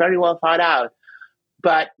was like very well thought out.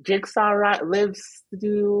 But Jigsaw lives to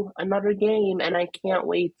do another game, and I can't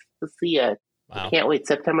wait to see it. Wow. I can't wait.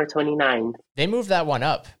 September 29th. They moved that one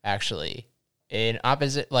up, actually. In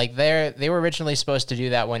opposite, like they were originally supposed to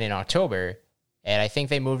do that one in October, and I think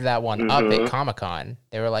they moved that one up at Comic-Con.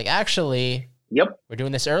 They were like, actually, yep, we're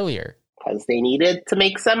doing this earlier. Because they needed to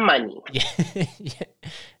make some money.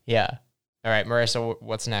 Yeah. All right, Marissa,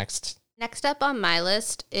 what's next? Next up on my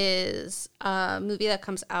list is a movie that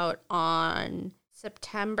comes out on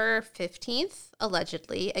September 15th,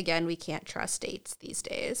 allegedly. Again, we can't trust dates these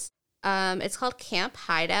days. It's called Camp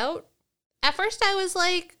Hideout. At first I was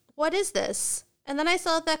like, what is this? And then I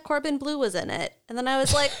saw that Corbin Bleu was in it. And then I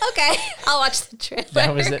was like, okay, I'll watch the trailer.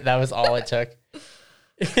 That was it. That was all it took.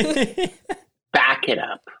 Back it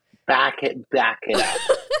up. Back it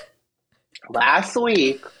up. Last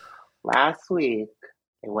week,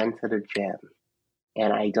 I went to the gym.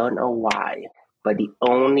 And I don't know why, but the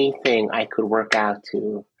only thing I could work out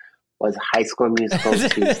to was High School Musical 2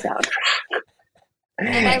 soundtrack.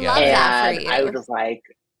 And I love that for you. I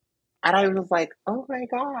was like, oh my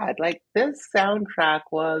God, like this soundtrack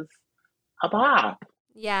was a bop.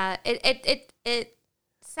 Yeah, it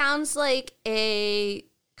sounds like a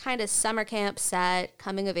kind of summer camp set,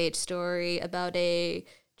 coming of age story about a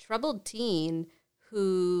troubled teen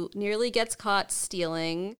who nearly gets caught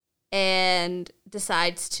stealing and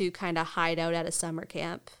decides to kind of hide out at a summer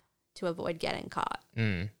camp to avoid getting caught.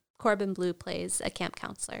 Corbin Bleu plays a camp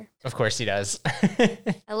counselor. Of course he does.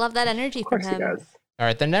 I love that energy from him. He does. All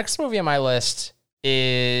right, the next movie on my list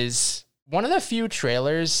is one of the few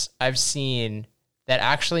trailers I've seen that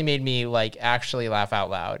actually made me actually laugh out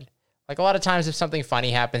loud. Like a lot of times if something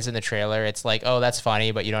funny happens in the trailer, it's like, oh, that's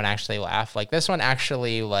funny, but you don't actually laugh. Like this one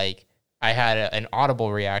actually, I had an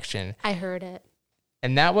audible reaction. I heard it.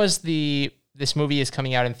 And that was this movie is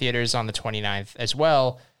coming out in theaters on the 29th as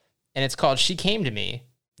well. And it's called She Came to Me.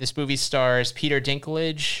 This movie stars Peter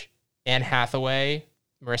Dinklage, Anne Hathaway,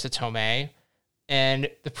 Marissa Tomei. And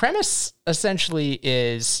the premise essentially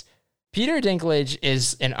is Peter Dinklage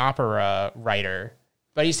is an opera writer,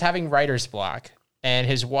 but he's having writer's block. And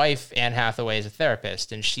his wife, Anne Hathaway, is a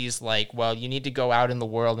therapist. And she's like, well, you need to go out in the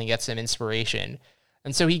world and get some inspiration.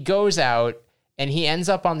 And so he goes out and he ends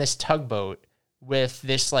up on this tugboat with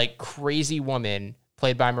this crazy woman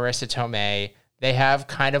played by Marissa Tomei. They have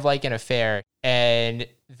kind of an affair. And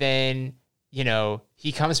then,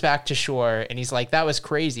 he comes back to shore and he's like, that was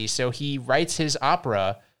crazy. So he writes his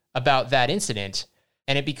opera about that incident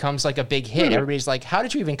and it becomes a big hit. Everybody's like, how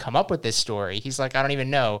did you even come up with this story? He's like, I don't even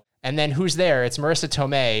know. And then who's there? It's Marissa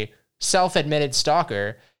Tomei, self-admitted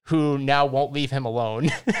stalker, who now won't leave him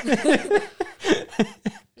alone.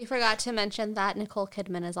 You forgot to mention that Nicole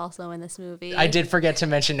Kidman is also in this movie. I did forget to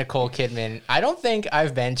mention Nicole Kidman. I don't think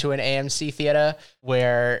I've been to an AMC theater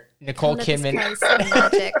where Nicole Kidman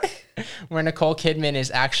where Nicole Kidman is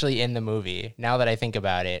actually in the movie, now that I think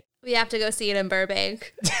about it. We have to go see it in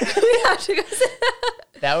Burbank. We have to go see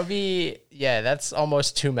it. That would be, that's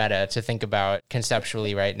almost too meta to think about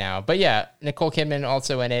conceptually right now. But yeah, Nicole Kidman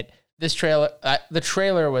also in it. This trailer, the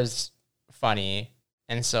trailer was funny,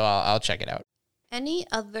 and so I'll check it out. Any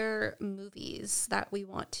other movies that we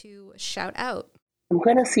want to shout out? I'm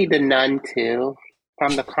going to see The Nun too.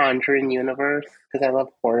 from the Conjuring universe because I love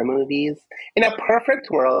horror movies. In a perfect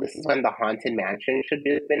world, this is when The Haunted Mansion should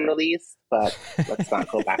have been released, but let's not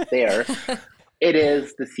go back there. It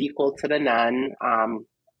is the sequel to The Nun.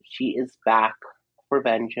 She is back for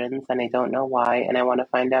vengeance, and I don't know why, and I want to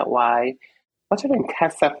find out why. What's her name?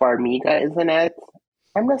 Tessa Farmiga, isn't it?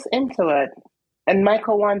 I'm just into it. And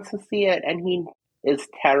Michael wants to see it, and he is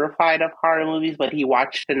terrified of horror movies, but he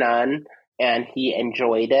watched The Nun, and he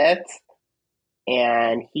enjoyed it.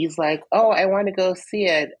 And he's like, oh, I want to go see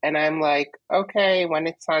it. And I'm like, okay, when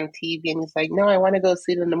it's on TV. And he's like, no, I want to go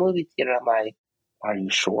see it in the movie theater. I'm like, are you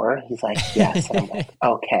sure? He's like, yes. And I'm like,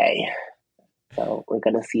 okay. So we're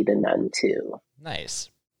going to see The Nun too. Nice.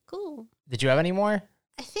 Cool. Did you have any more?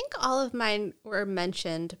 I think all of mine were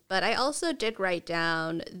mentioned, but I also did write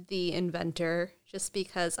down The Inventor just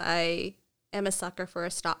because I am a sucker for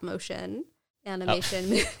a stop motion animation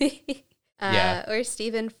movie. Yeah. Or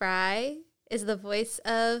Stephen Fry is the voice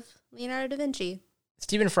of Leonardo da Vinci.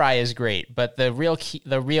 Stephen Fry is great, but the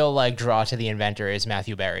real like draw to The Inventor is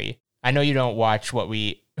Matthew Berry. I know you don't watch what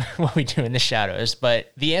we do in the shadows,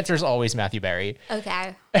 but the answer is always Matthew Berry.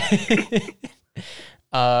 Okay.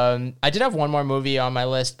 I did have one more movie on my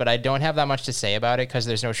list, but I don't have that much to say about it because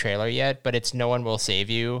there's no trailer yet, but it's No One Will Save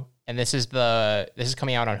You. And this is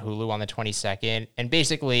coming out on Hulu on the 22nd. And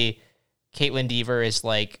basically, Caitlin Dever is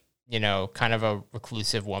like, kind of a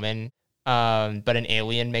reclusive woman. But an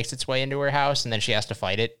alien makes its way into her house and then she has to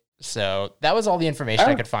fight it. So that was all the information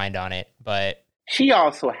I could find on it. But she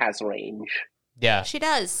also has range. Yeah. She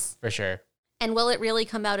does. For sure. And will it really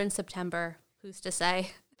come out in September? Who's to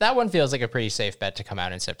say? That one feels like a pretty safe bet to come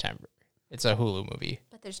out in September. It's a Hulu movie.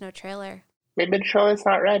 But there's no trailer. Maybe the trailer's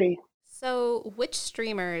not ready. So which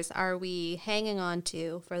streamers are we hanging on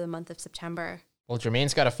to for the month of September? Well,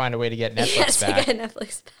 Jermaine's got to find a way to get Netflix back. To get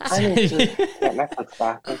Netflix back. I need to get Netflix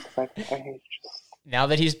back. It's like, now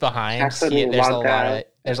that he's behind,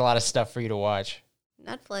 there's a lot of stuff for you to watch.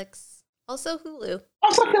 Netflix. Also Hulu. I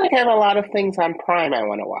also feel like I have a lot of things on Prime I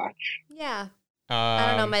want to watch. Yeah. I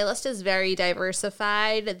don't know. My list is very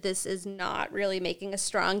diversified. This is not really making a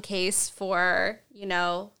strong case for, I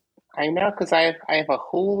know, because I have a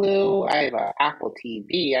Hulu, I have an Apple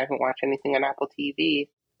TV. I haven't watched anything on Apple TV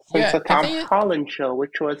since the Tom Holland show,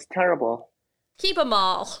 which was terrible. Keep them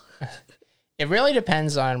all. It really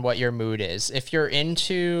depends on what your mood is. If you're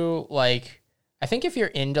into, if you're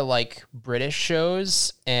into, British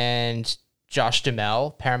shows and Josh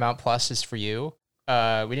Duhamel, Paramount Plus is for you.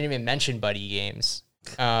 We didn't even mention Buddy Games.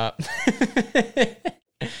 But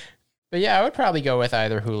yeah, I would probably go with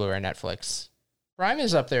either Hulu or Netflix. Prime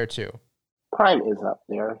is up there too. Prime is up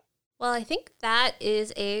there. Well, I think that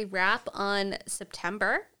is a wrap on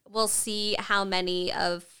September. We'll see how many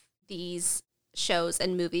of these shows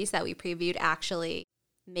and movies that we previewed actually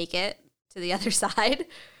make it to the other side.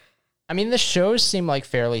 I mean, the shows seem like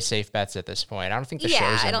fairly safe bets at this point. I don't think the shows are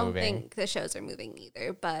moving. Yeah, I don't think the shows are moving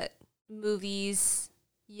either, but movies,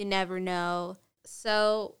 you never know.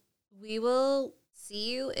 So we will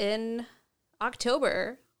see you in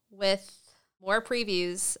October with more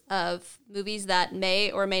previews of movies that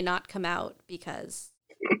may or may not come out because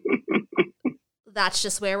that's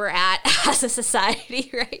just where we're at as a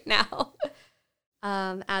society right now.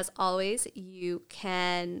 As always, you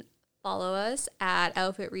can follow us at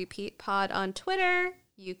Outfit Repeat Pod on Twitter.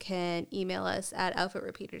 You can email us at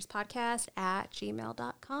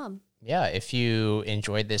outfitrepeaterspodcast@gmail.com. Yeah, if you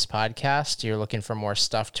enjoyed this podcast, you're looking for more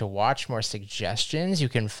stuff to watch, more suggestions, you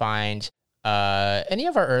can find any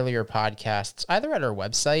of our earlier podcasts either at our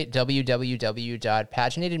website,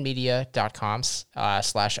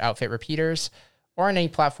 www.paginatedmedia.com/outfitrepeaters, or on any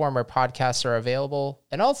platform where podcasts are available.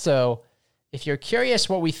 And also, if you're curious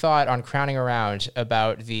what we thought on Crowning Around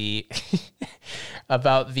about the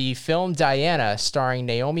about the film Diana starring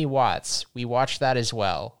Naomi Watts, we watched that as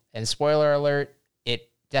well. And spoiler alert, it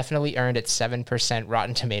definitely earned its 7%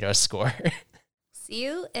 Rotten Tomatoes score. See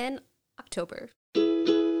you in October.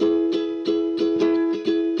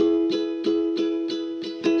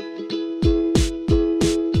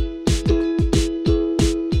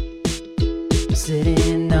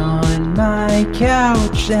 Sitting on my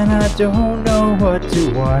couch and I don't know what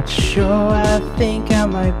to watch. Sure, I think I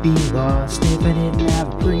might be lost if I didn't have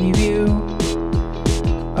a preview.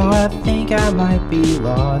 Oh, I think I might be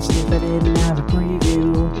lost if I didn't have a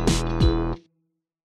preview.